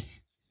opportunity.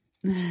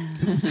 But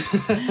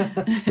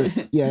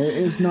yeah,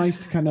 it was nice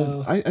to kind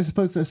of, I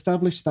suppose,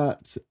 establish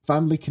that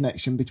family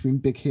connection between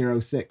Big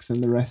Hero 6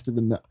 and the rest of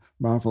the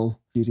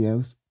Marvel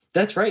studios.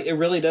 That's right. It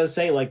really does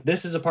say, like,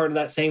 this is a part of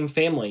that same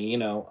family,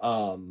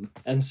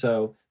 and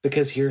so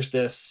because here's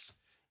this,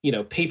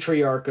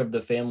 patriarch of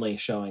the family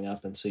showing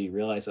up, and so you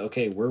realize,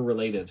 okay, we're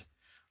related.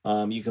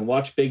 You can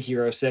watch Big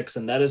Hero 6,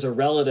 and that is a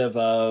relative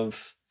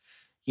of,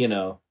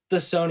 the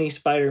Sony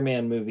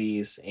Spider-Man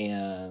movies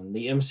and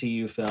the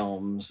MCU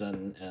films,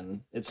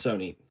 and it's so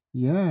neat.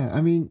 Yeah, I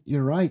mean,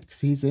 you're right,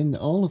 because he's in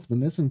all of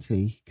them, isn't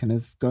he? Kind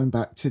of going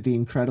back to the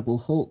Incredible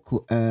Hulk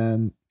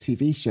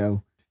TV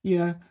show.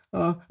 Yeah,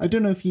 I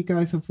don't know if you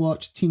guys have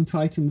watched Teen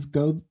Titans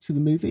Go to the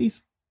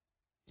Movies.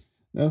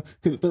 No,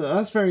 but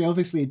that's very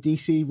obviously a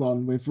DC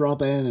one with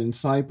Robin and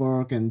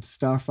Cyborg and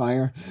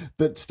Starfire.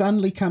 But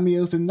Stan Lee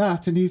cameos in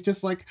that, and he's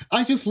just like,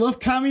 I just love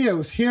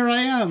cameos. Here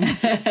I am.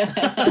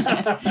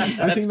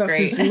 I think that's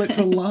his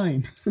literal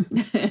line.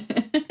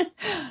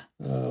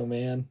 Oh,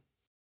 man.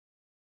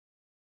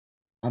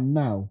 And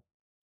now,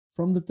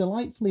 from the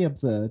delightfully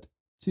absurd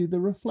to the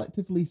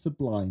reflectively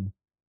sublime,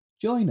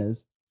 join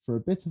us for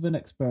a bit of an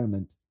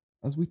experiment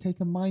as we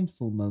take a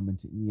mindful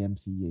moment in the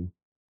MCU.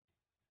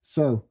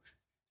 So,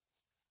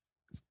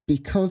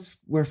 because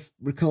we're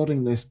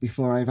recording this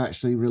before I've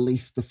actually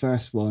released the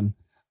first one,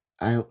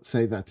 I'll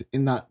say that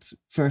in that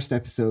first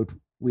episode,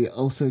 we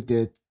also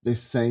did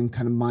this same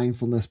kind of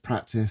mindfulness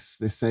practice,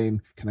 this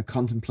same kind of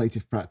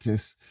contemplative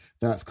practice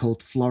that's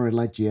called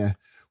Florilegia,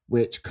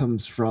 which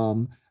comes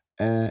from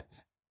an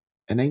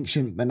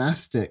ancient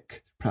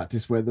monastic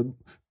practice where the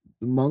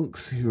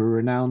monks, who are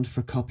renowned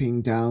for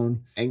copying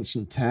down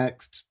ancient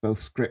texts,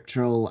 both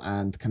scriptural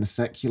and kind of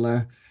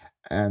secular,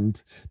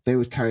 and they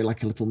would carry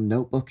like a little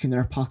notebook in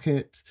their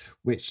pocket,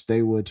 which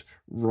they would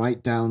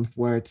write down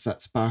words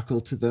that sparkle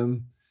to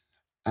them.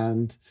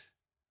 And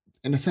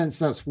in a sense,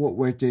 that's what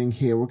we're doing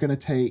here. We're going to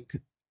take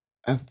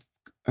a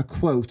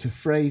quote, a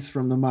phrase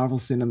from the Marvel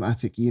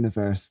Cinematic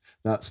Universe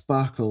that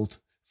sparkled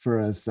for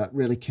us, that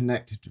really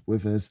connected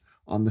with us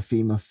on the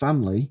theme of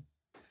family.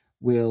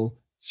 We'll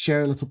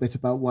share a little bit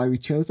about why we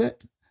chose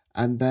it,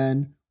 and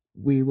then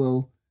we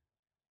will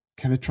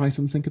kind of try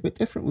something a bit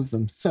different with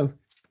them. So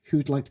who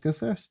would like to go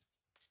first?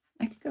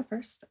 I could go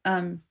first.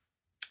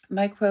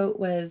 My quote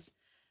was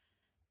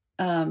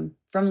from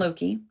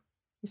Loki.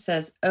 It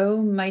says,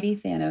 "O mighty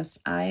Thanos,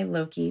 I,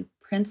 Loki,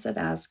 Prince of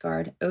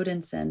Asgard,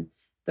 Odinson,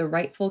 the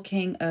rightful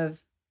king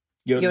of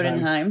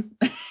Jotunheim,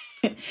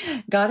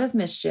 God of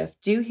mischief,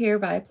 do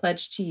hereby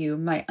pledge to you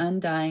my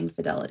undying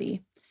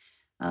fidelity."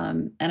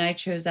 And I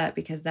chose that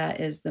because that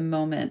is the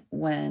moment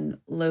when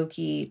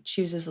Loki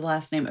chooses the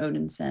last name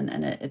Odinson,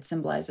 and it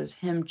symbolizes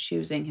him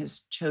choosing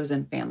his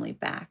chosen family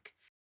back.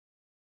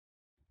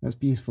 That's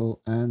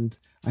beautiful. And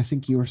I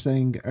think you were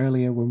saying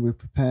earlier when we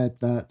prepared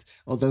that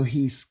although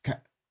he's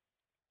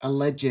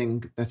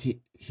alleging that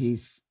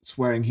he's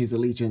swearing his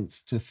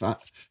allegiance to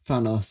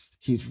Thanos,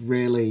 he's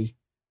really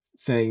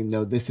saying,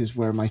 no, this is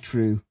where my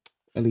true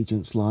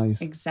allegiance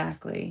lies.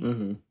 Exactly.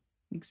 Mm-hmm.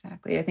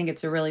 Exactly. I think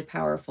it's a really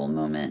powerful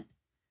moment.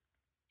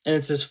 And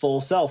it's his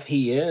full self.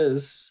 He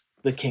is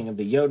the king of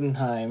the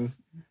Jotunheim,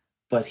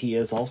 but he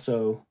is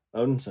also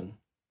Odinson.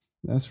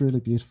 That's really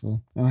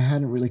beautiful. And I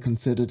hadn't really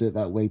considered it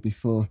that way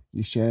before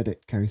you shared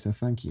it, Kerry, so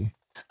thank you.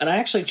 And I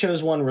actually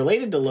chose one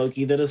related to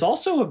Loki that is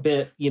also a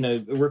bit,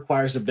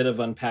 requires a bit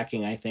of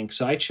unpacking, I think.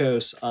 So I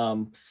chose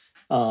a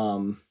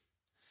line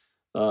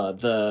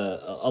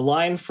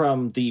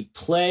from the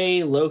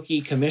play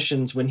Loki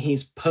commissions when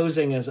he's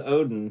posing as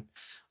Odin.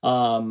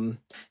 And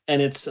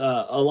it's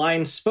a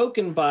line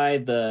spoken by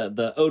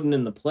the Odin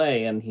in the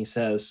play. And he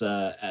says,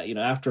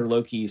 after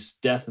Loki's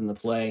death in the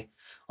play,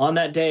 "On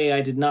that day,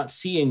 I did not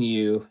see in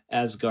you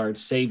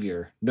Asgard's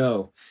savior.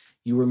 No,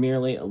 you were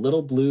merely a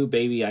little blue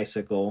baby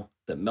icicle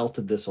that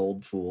melted this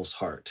old fool's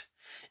heart."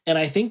 And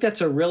I think that's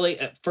a really,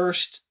 at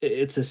first,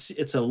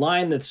 it's a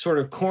line that's sort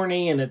of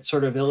corny, and it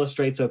sort of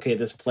illustrates, okay,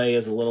 this play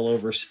is a little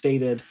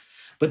overstated.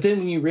 But then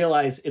when you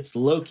realize it's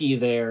Loki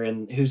there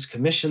and who's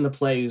commissioned the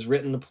play, who's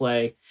written the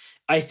play,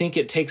 I think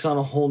it takes on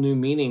a whole new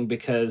meaning,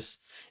 because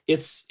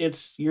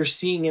it's you're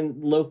seeing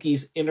in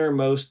Loki's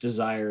innermost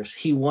desires.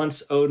 He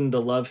wants Odin to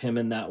love him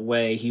in that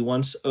way. He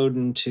wants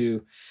Odin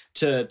to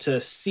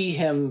see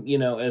him,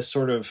 as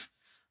sort of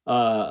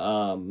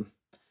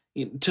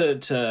he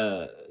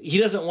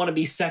doesn't want to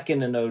be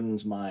second in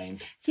Odin's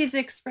mind. He's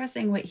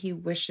expressing what he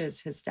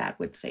wishes his dad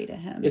would say to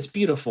him. It's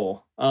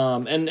beautiful.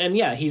 And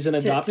yeah, he's an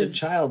adopted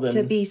child, and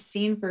to be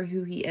seen for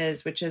who he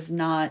is, which is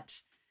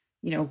not,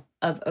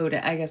 of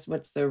Odin. I guess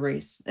what's the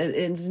race?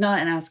 It's not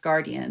an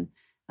Asgardian.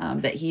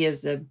 That he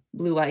is the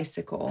blue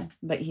icicle,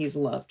 but he's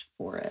loved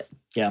for it.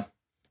 Yeah.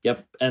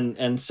 Yep.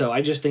 And so I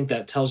just think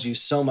that tells you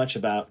so much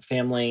about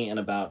family and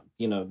about,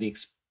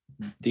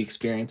 the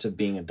experience of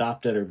being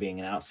adopted or being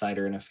an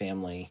outsider in a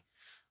family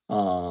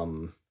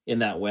in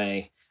that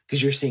way,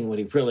 because you're seeing what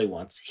he really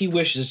wants. He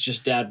wishes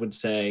just dad would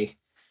say,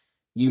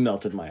 "You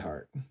melted my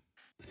heart."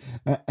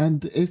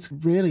 And it's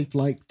really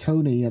like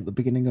Tony at the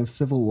beginning of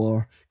Civil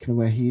War, kind of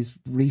where he's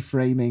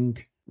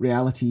reframing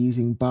reality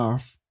using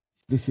Barth.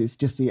 This is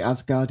just the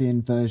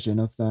Asgardian version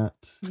of that.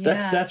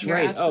 Yeah, that's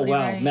right. Oh,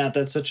 wow. Right. Matt,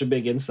 that's such a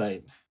big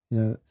insight.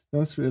 Yeah,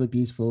 that's really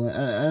beautiful.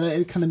 And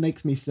it kind of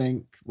makes me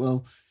think,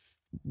 well,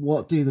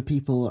 what do the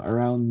people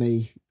around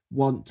me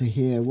want to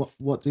hear?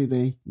 What do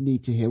they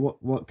need to hear?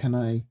 What can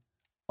I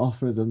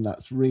offer them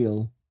that's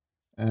real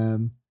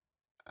and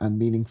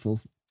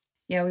meaningful?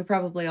 Yeah, we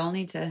probably all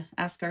need to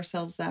ask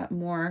ourselves that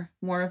more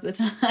of the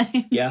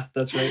time. Yeah,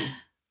 that's right.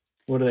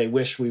 What do they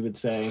wish we would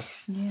say?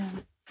 Yeah.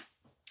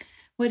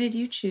 What did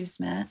you choose,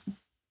 Matt?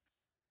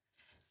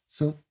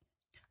 So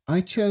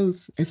I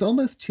chose, it's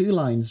almost two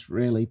lines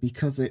really,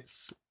 because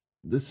it's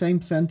the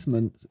same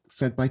sentiment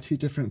said by two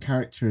different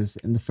characters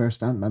in the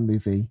first Ant-Man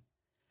movie.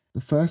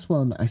 The first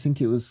one, I think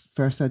it was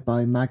first said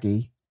by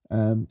Maggie,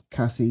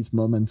 Cassie's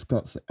mum and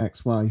Scott's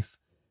ex-wife,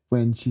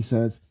 when she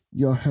says,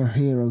 "You're her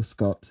hero,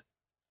 Scott.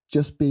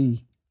 Just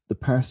be the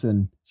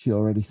person she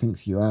already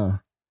thinks you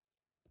are."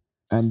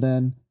 And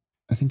then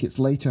I think it's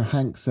later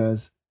Hank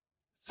says,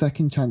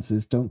 "Second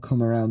chances don't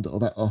come around all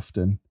that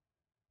often.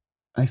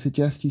 I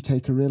suggest you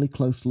take a really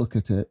close look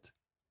at it.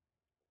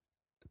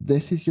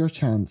 This is your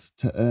chance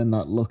to earn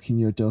that look in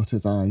your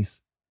daughter's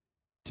eyes,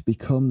 to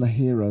become the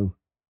hero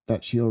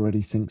that she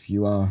already thinks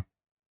you are."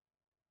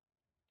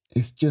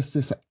 It's just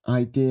this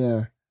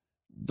idea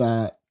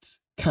that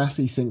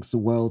Cassie thinks the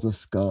world of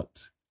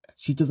Scott.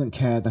 She doesn't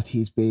care that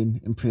he's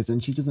been in prison.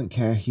 She doesn't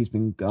care he's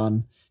been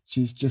gone.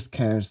 She just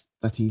cares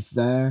that he's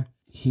there.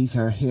 He's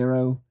her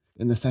hero.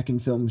 In the second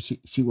film,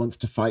 she wants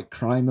to fight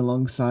crime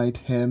alongside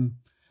him.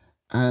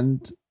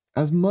 And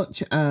as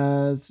much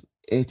as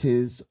it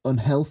is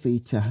unhealthy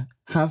to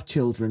have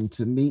children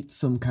to meet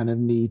some kind of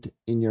need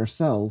in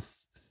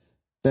yourself,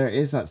 there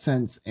is that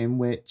sense in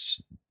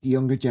which the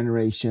younger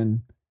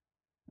generation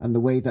and the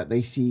way that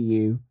they see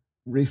you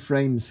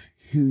reframes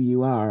who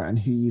you are and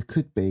who you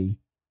could be.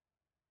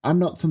 I'm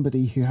not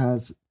somebody who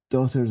has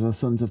daughters or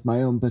sons of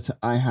my own, but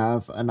I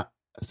have a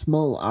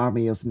small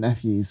army of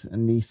nephews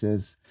and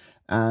nieces.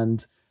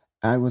 And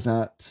I was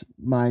at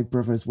my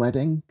brother's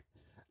wedding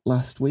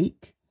last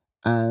week,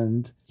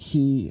 and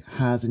he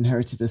has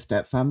inherited a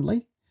step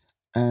family.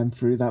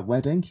 through that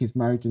wedding. He's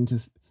married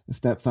into a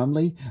step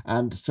family,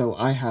 and so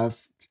I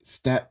have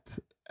step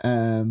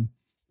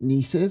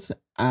nieces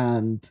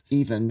and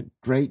even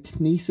great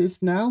nieces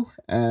now.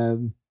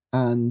 And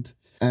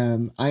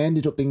I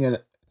ended up being an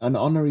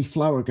honorary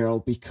flower girl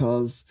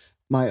because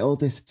my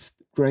oldest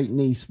great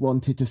niece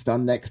wanted to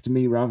stand next to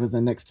me rather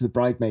than next to the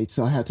bridesmaid.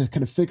 So I had to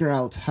kind of figure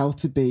out how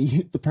to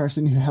be the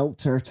person who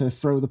helped her to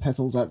throw the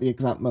petals at the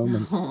exact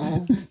moment.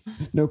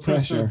 No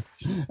pressure.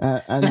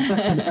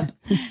 And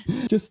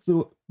just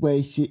the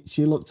way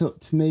she looked up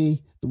to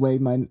me, the way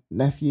my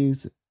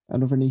nephews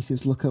and other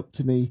nieces look up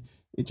to me,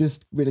 it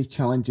just really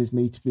challenges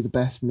me to be the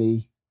best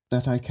me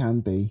that I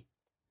can be.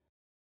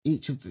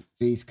 Each of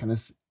these kind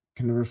of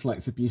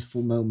reflects a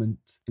beautiful moment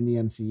in the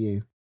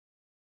MCU.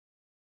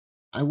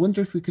 I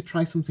wonder if we could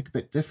try something a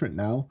bit different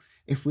now.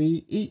 If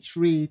we each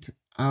read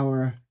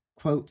our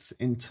quotes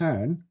in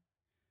turn,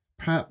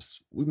 perhaps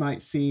we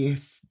might see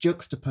if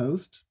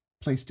juxtaposed,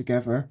 placed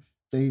together,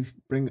 they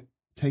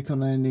take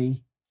on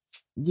any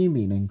new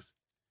meanings.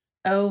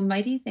 O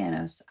mighty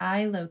Thanos,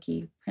 I,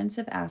 Loki, Prince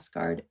of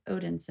Asgard,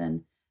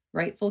 Odinson,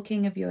 rightful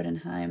King of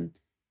Jotunheim,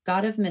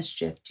 God of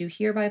mischief, do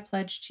hereby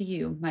pledge to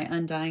you my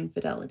undying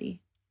fidelity.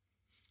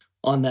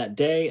 On that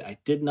day, I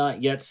did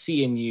not yet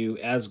see in you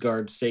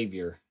Asgard's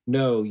savior.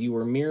 No, you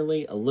were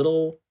merely a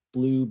little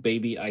blue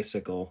baby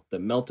icicle that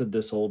melted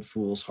this old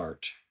fool's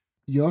heart.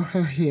 You're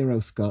her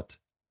hero, Scott.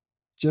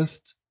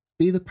 Just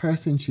be the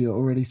person she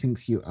already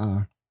thinks you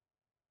are.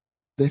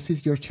 This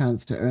is your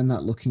chance to earn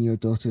that look in your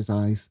daughter's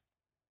eyes,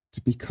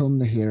 to become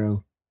the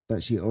hero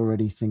that she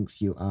already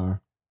thinks you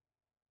are.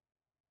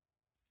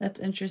 That's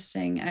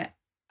interesting.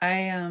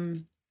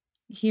 I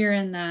hear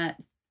in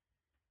that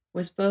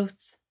with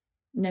both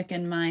Nick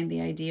and mine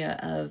the idea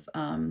of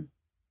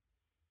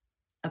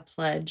a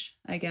pledge,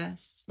 I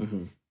guess,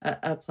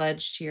 a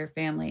pledge to your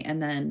family,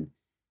 and then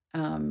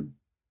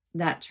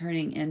that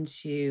turning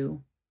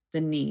into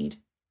the need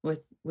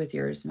with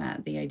yours,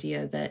 Matt, the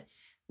idea that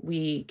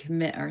we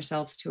commit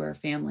ourselves to our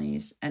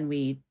families and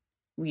we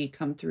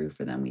come through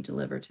for them, we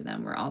deliver to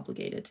them, we're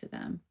obligated to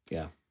them.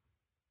 Yeah.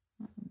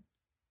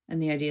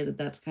 And the idea that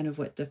that's kind of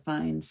what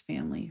defines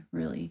family,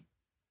 really.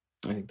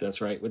 I think that's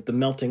right. With the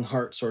melting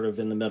heart sort of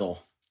in the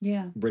middle.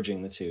 Yeah.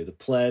 Bridging the two. The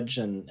pledge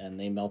and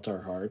they melt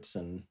our hearts,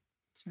 and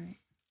that's right.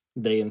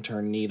 They in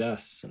turn need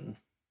us.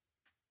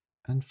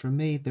 And for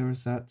me, there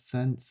was that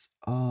sense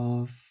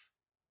of...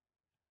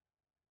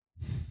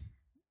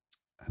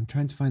 I'm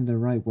trying to find the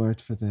right word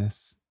for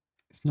this.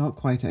 It's not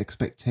quite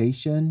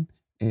expectation.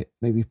 It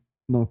may be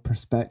more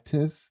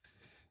perspective.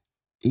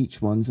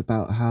 Each one's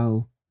about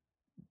how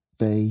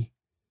they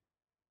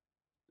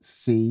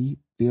see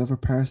the other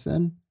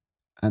person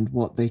and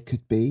what they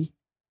could be.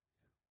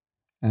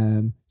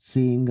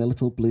 Seeing a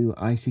little blue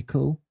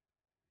icicle,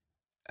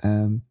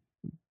 kind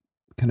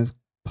of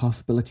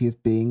possibility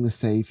of being the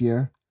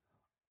savior,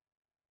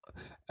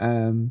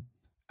 and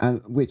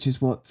which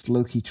is what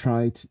Loki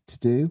tried to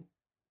do.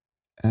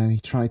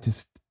 He tried to,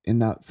 in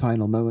that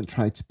final moment,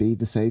 try to be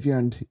the savior,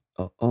 and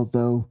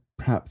although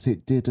perhaps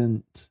it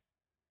didn't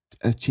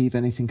achieve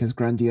anything as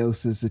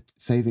grandiose as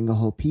saving a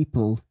whole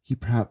people, he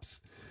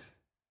perhaps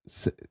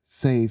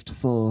saved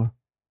for.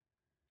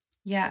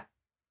 Yeah,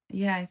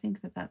 I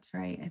think that's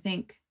right. I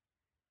think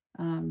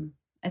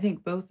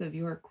both of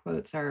your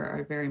quotes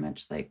are very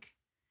much like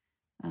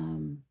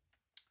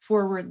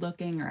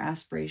forward-looking or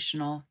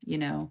aspirational. You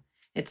know,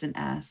 it's an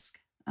ask.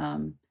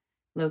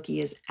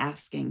 Loki is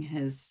asking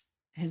his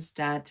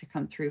dad to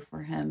come through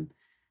for him.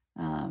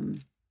 You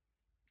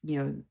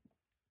know,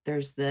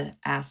 there's the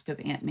ask of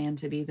Ant-Man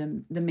to be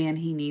the man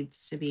he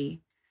needs to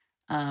be.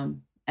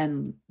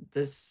 And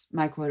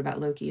my quote about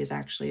Loki is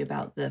actually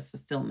about the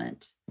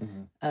fulfillment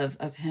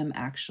of him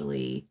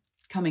actually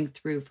coming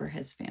through for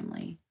his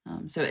family.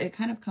 So it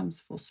kind of comes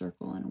full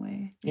circle in a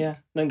way. Yeah, I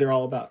think they're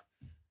all about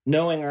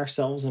knowing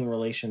ourselves in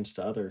relations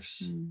to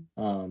others. You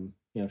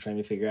know, trying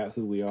to figure out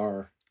who we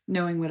are.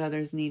 Knowing what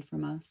others need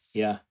from us.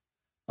 Yeah.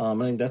 I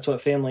think that's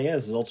what family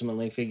is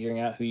ultimately figuring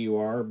out who you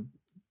are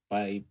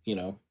by, you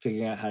know,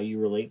 figuring out how you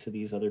relate to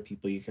these other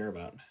people you care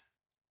about.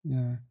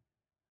 Yeah.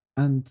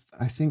 And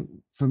I think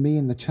for me,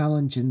 the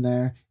challenge in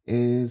there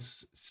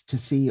is to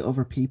see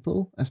other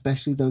people,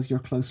 especially those you're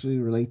closely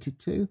related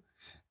to,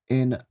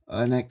 in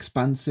an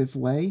expansive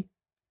way,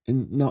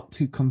 in not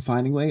too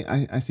confining way.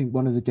 I think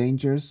one of the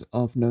dangers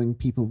of knowing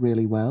people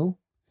really well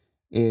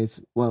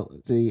is, well,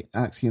 the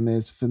axiom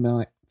is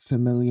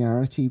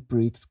familiarity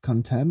breeds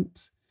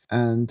contempt.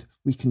 And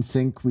we can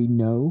think we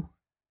know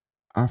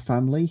our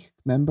family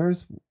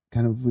members,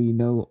 kind of we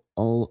know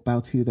all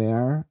about who they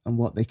are and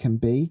what they can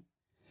be.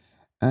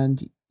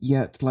 And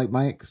yet, like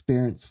my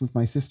experience with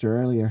my sister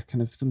earlier,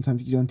 kind of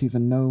sometimes you don't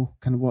even know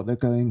kind of what they're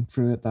going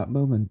through at that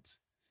moment.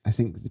 I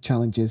think the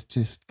challenge is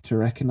just to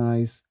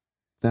recognize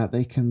that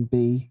they can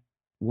be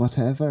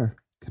whatever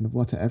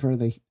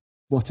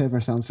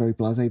sounds very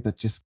blasé, but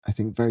just, I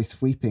think, very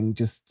sweeping.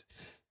 Just,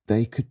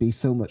 they could be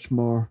so much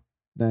more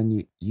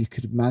than you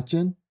could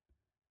imagine,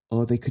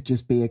 or they could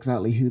just be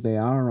exactly who they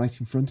are right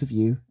in front of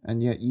you,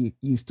 and yet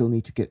you still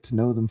need to get to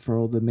know them for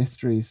all the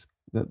mysteries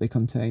that they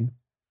contain.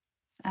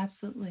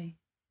 Absolutely.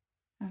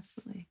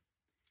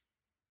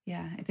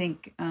 Yeah, I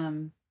think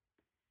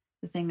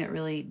the thing that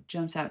really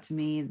jumps out to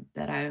me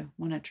that I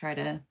want to try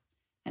to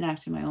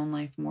enact in my own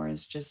life more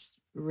is just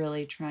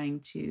really trying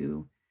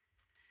to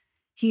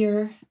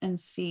hear and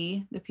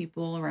see the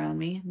people around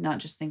me, not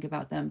just think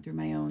about them through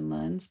my own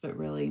lens, but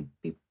really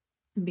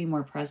be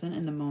more present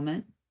in the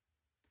moment.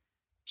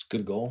 It's a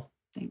good goal.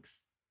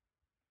 Thanks.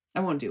 I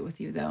won't do it with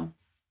you, though.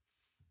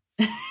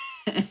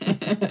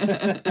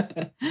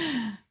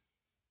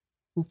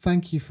 Well,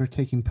 thank you for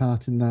taking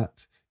part in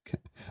that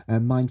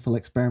mindful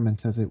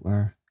experiment, as it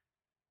were.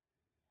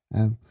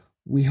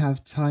 We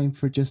have time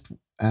for just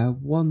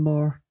one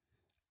more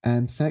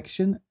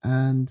section,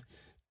 and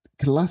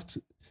last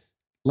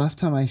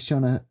time I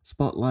shone a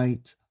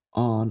spotlight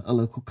on a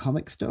local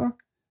comic store.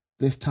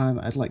 This time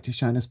I'd like to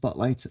shine a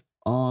spotlight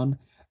on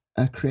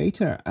a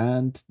creator.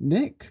 And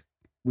Nick,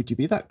 would you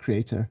be that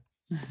creator?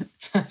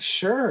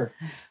 Sure.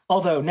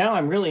 Although now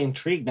I'm really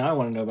intrigued. Now I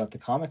want to know about the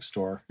comic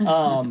store.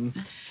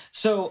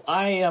 So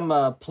I am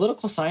a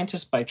political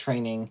scientist by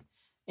training,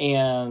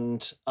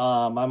 and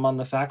I'm on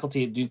the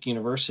faculty at Duke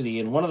University.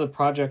 And one of the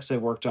projects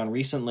I've worked on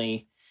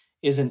recently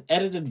is an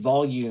edited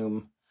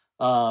volume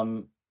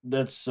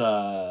that's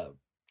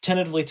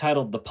tentatively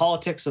titled The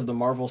Politics of the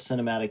Marvel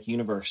Cinematic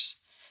Universe.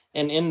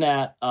 And in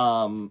that,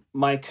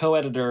 my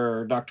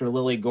co-editor, Dr.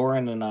 Lily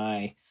Gorin, and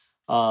I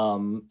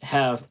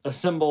have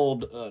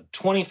assembled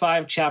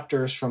 25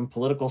 chapters from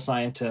political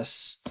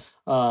scientists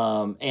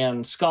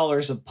and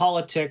scholars of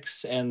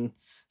politics and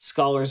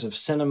scholars of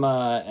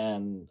cinema.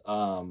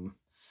 And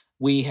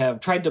we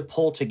have tried to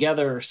pull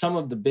together some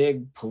of the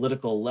big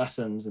political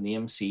lessons in the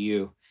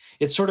MCU.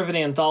 It's sort of an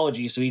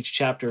anthology, so each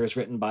chapter is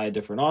written by a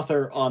different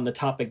author on the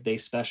topic they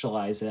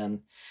specialize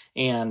in.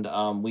 And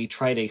we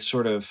try to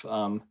sort of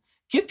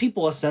give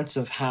people a sense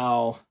of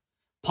how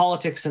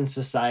politics and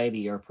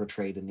society are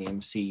portrayed in the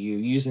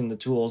MCU using the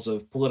tools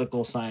of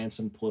political science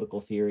and political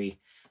theory,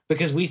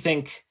 because we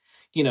think,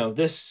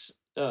 this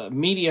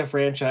media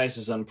franchise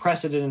is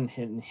unprecedented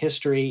in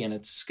history and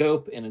its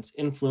scope and its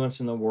influence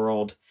in the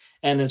world.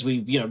 And as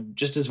we've,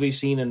 just as we've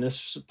seen in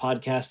this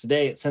podcast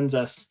today, it sends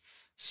us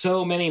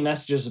so many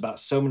messages about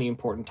so many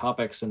important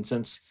topics. And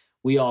since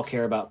we all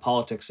care about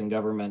politics and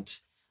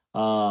government,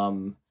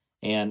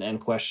 and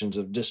questions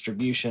of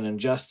distribution and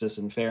justice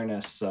and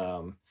fairness,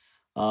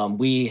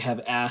 we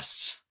have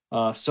asked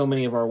so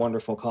many of our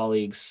wonderful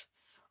colleagues,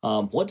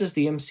 what does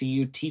the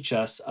MCU teach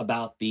us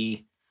about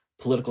the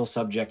political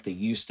subject that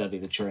you study,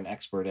 that you're an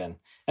expert in?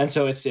 And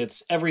so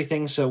it's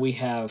everything. So we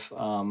have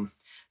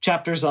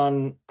chapters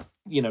on,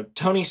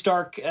 Tony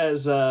Stark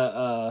as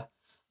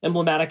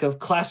emblematic of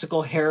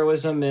classical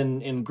heroism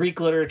in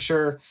Greek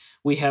literature.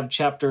 We have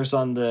chapters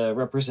on the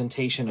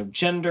representation of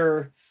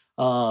gender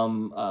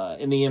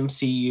in the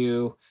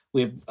MCU.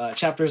 We have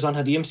chapters on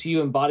how the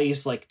MCU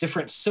embodies like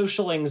different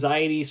social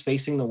anxieties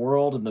facing the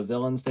world and the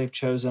villains they've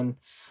chosen.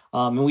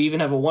 And we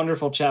even have a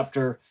wonderful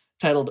chapter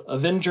titled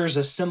Avengers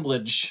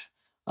Assemblage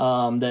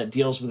that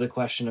deals with the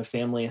question of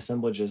family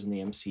assemblages in the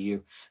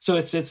MCU. So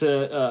it's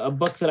a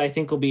book that I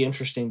think will be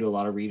interesting to a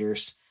lot of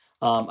readers.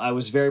 I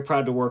was very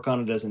proud to work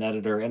on it as an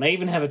editor, and I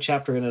even have a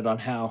chapter in it on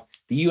how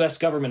the U.S.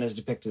 government is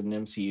depicted in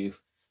MCU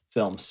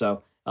films.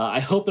 So I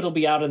hope it'll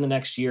be out in the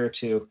next year or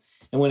two.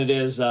 And when it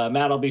is,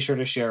 Matt, I'll be sure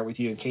to share it with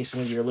you in case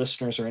any of your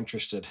listeners are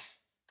interested.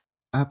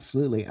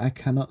 Absolutely. I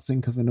cannot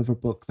think of another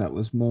book that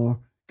was more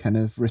kind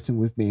of written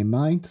with me in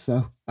mind.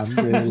 So I'm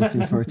really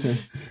looking forward to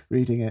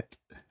reading it.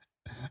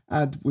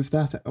 And with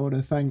that, I want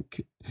to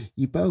thank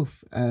you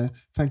both.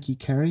 Thank you,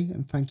 Kerry,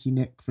 and thank you,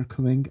 Nick, for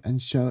coming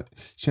and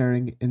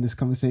sharing in this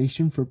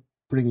conversation, for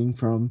bringing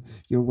from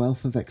your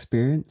wealth of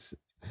experience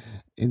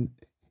in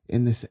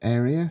this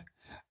area.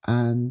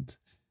 And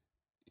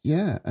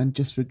yeah, and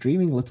just for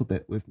dreaming a little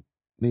bit with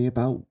me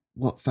about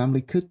what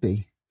family could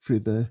be through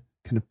the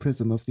kind of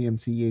prism of the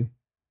MCU.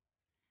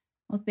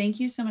 Well, thank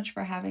you so much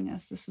for having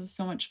us. This was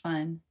so much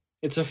fun.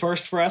 It's a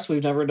first for us.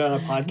 We've never done a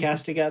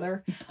podcast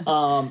together.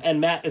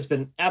 And Matt, it's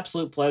been an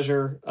absolute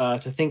pleasure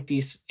to think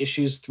these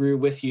issues through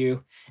with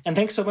you. And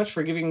thanks so much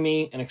for giving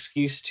me an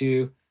excuse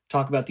to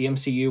talk about the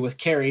MCU with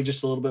Kerry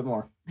just a little bit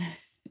more.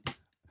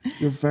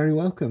 You're very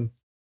welcome.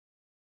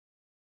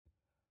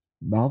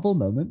 Marvel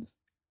Moments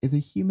is a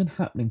human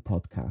happening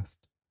podcast.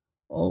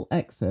 All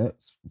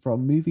excerpts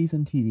from movies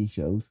and TV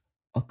shows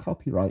are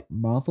copyright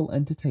Marvel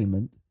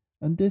Entertainment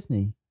and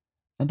Disney,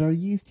 and are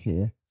used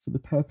here for the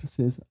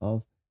purposes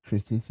of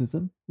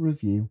criticism,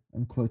 review,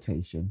 and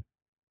quotation.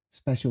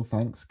 Special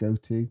thanks go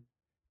to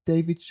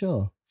David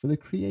Shaw for the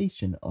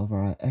creation of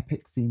our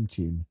epic theme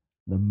tune,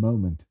 The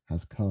Moment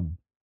Has Come.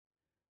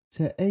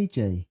 To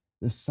AJ,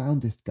 the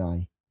soundist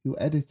guy who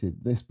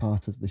edited this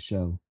part of the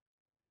show.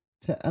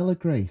 To Ella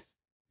Grace,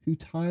 who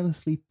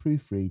tirelessly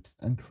proofreads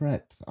and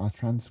corrects our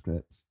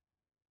transcripts.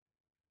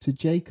 To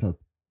Jacob,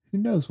 who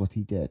knows what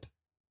he did.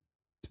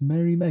 To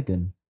Mary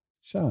Megan,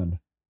 Sean,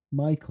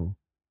 Michael,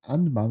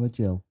 and Mama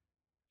Jill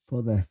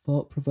for their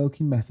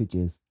thought-provoking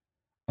messages,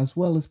 as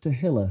well as to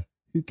Hilla,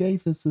 who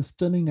gave us the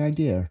stunning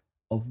idea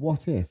of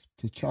what if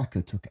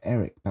T'Chaka took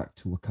Eric back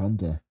to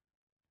Wakanda.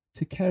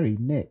 To Kerry,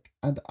 Nick,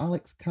 and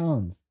Alex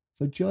Carnes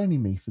for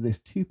joining me for this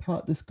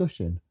two-part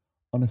discussion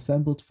on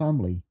Assembled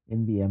Family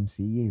in the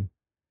MCU.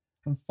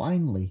 And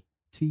finally,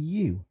 to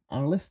you,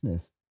 our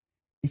listeners,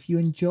 if you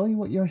enjoy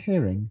what you're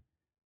hearing,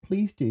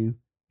 please do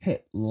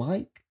hit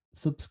like,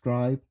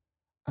 subscribe,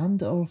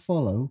 and or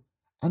follow,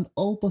 and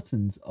all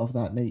buttons of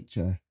that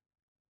nature.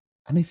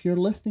 And if you're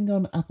listening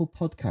on Apple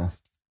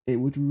Podcasts, it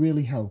would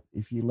really help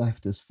if you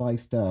left us 5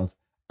 stars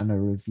and a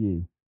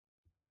review.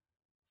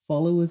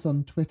 Follow us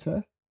on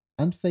Twitter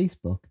and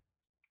Facebook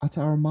at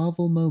Our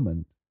Marvel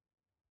Moment,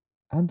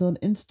 and on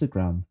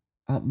Instagram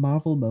at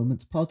Marvel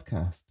Moments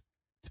Podcast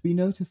to be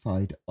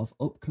notified of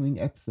upcoming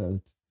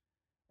episodes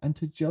and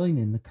to join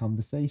in the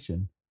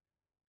conversation.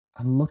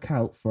 And look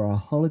out for our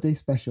holiday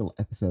special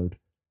episode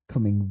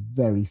coming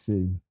very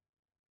soon.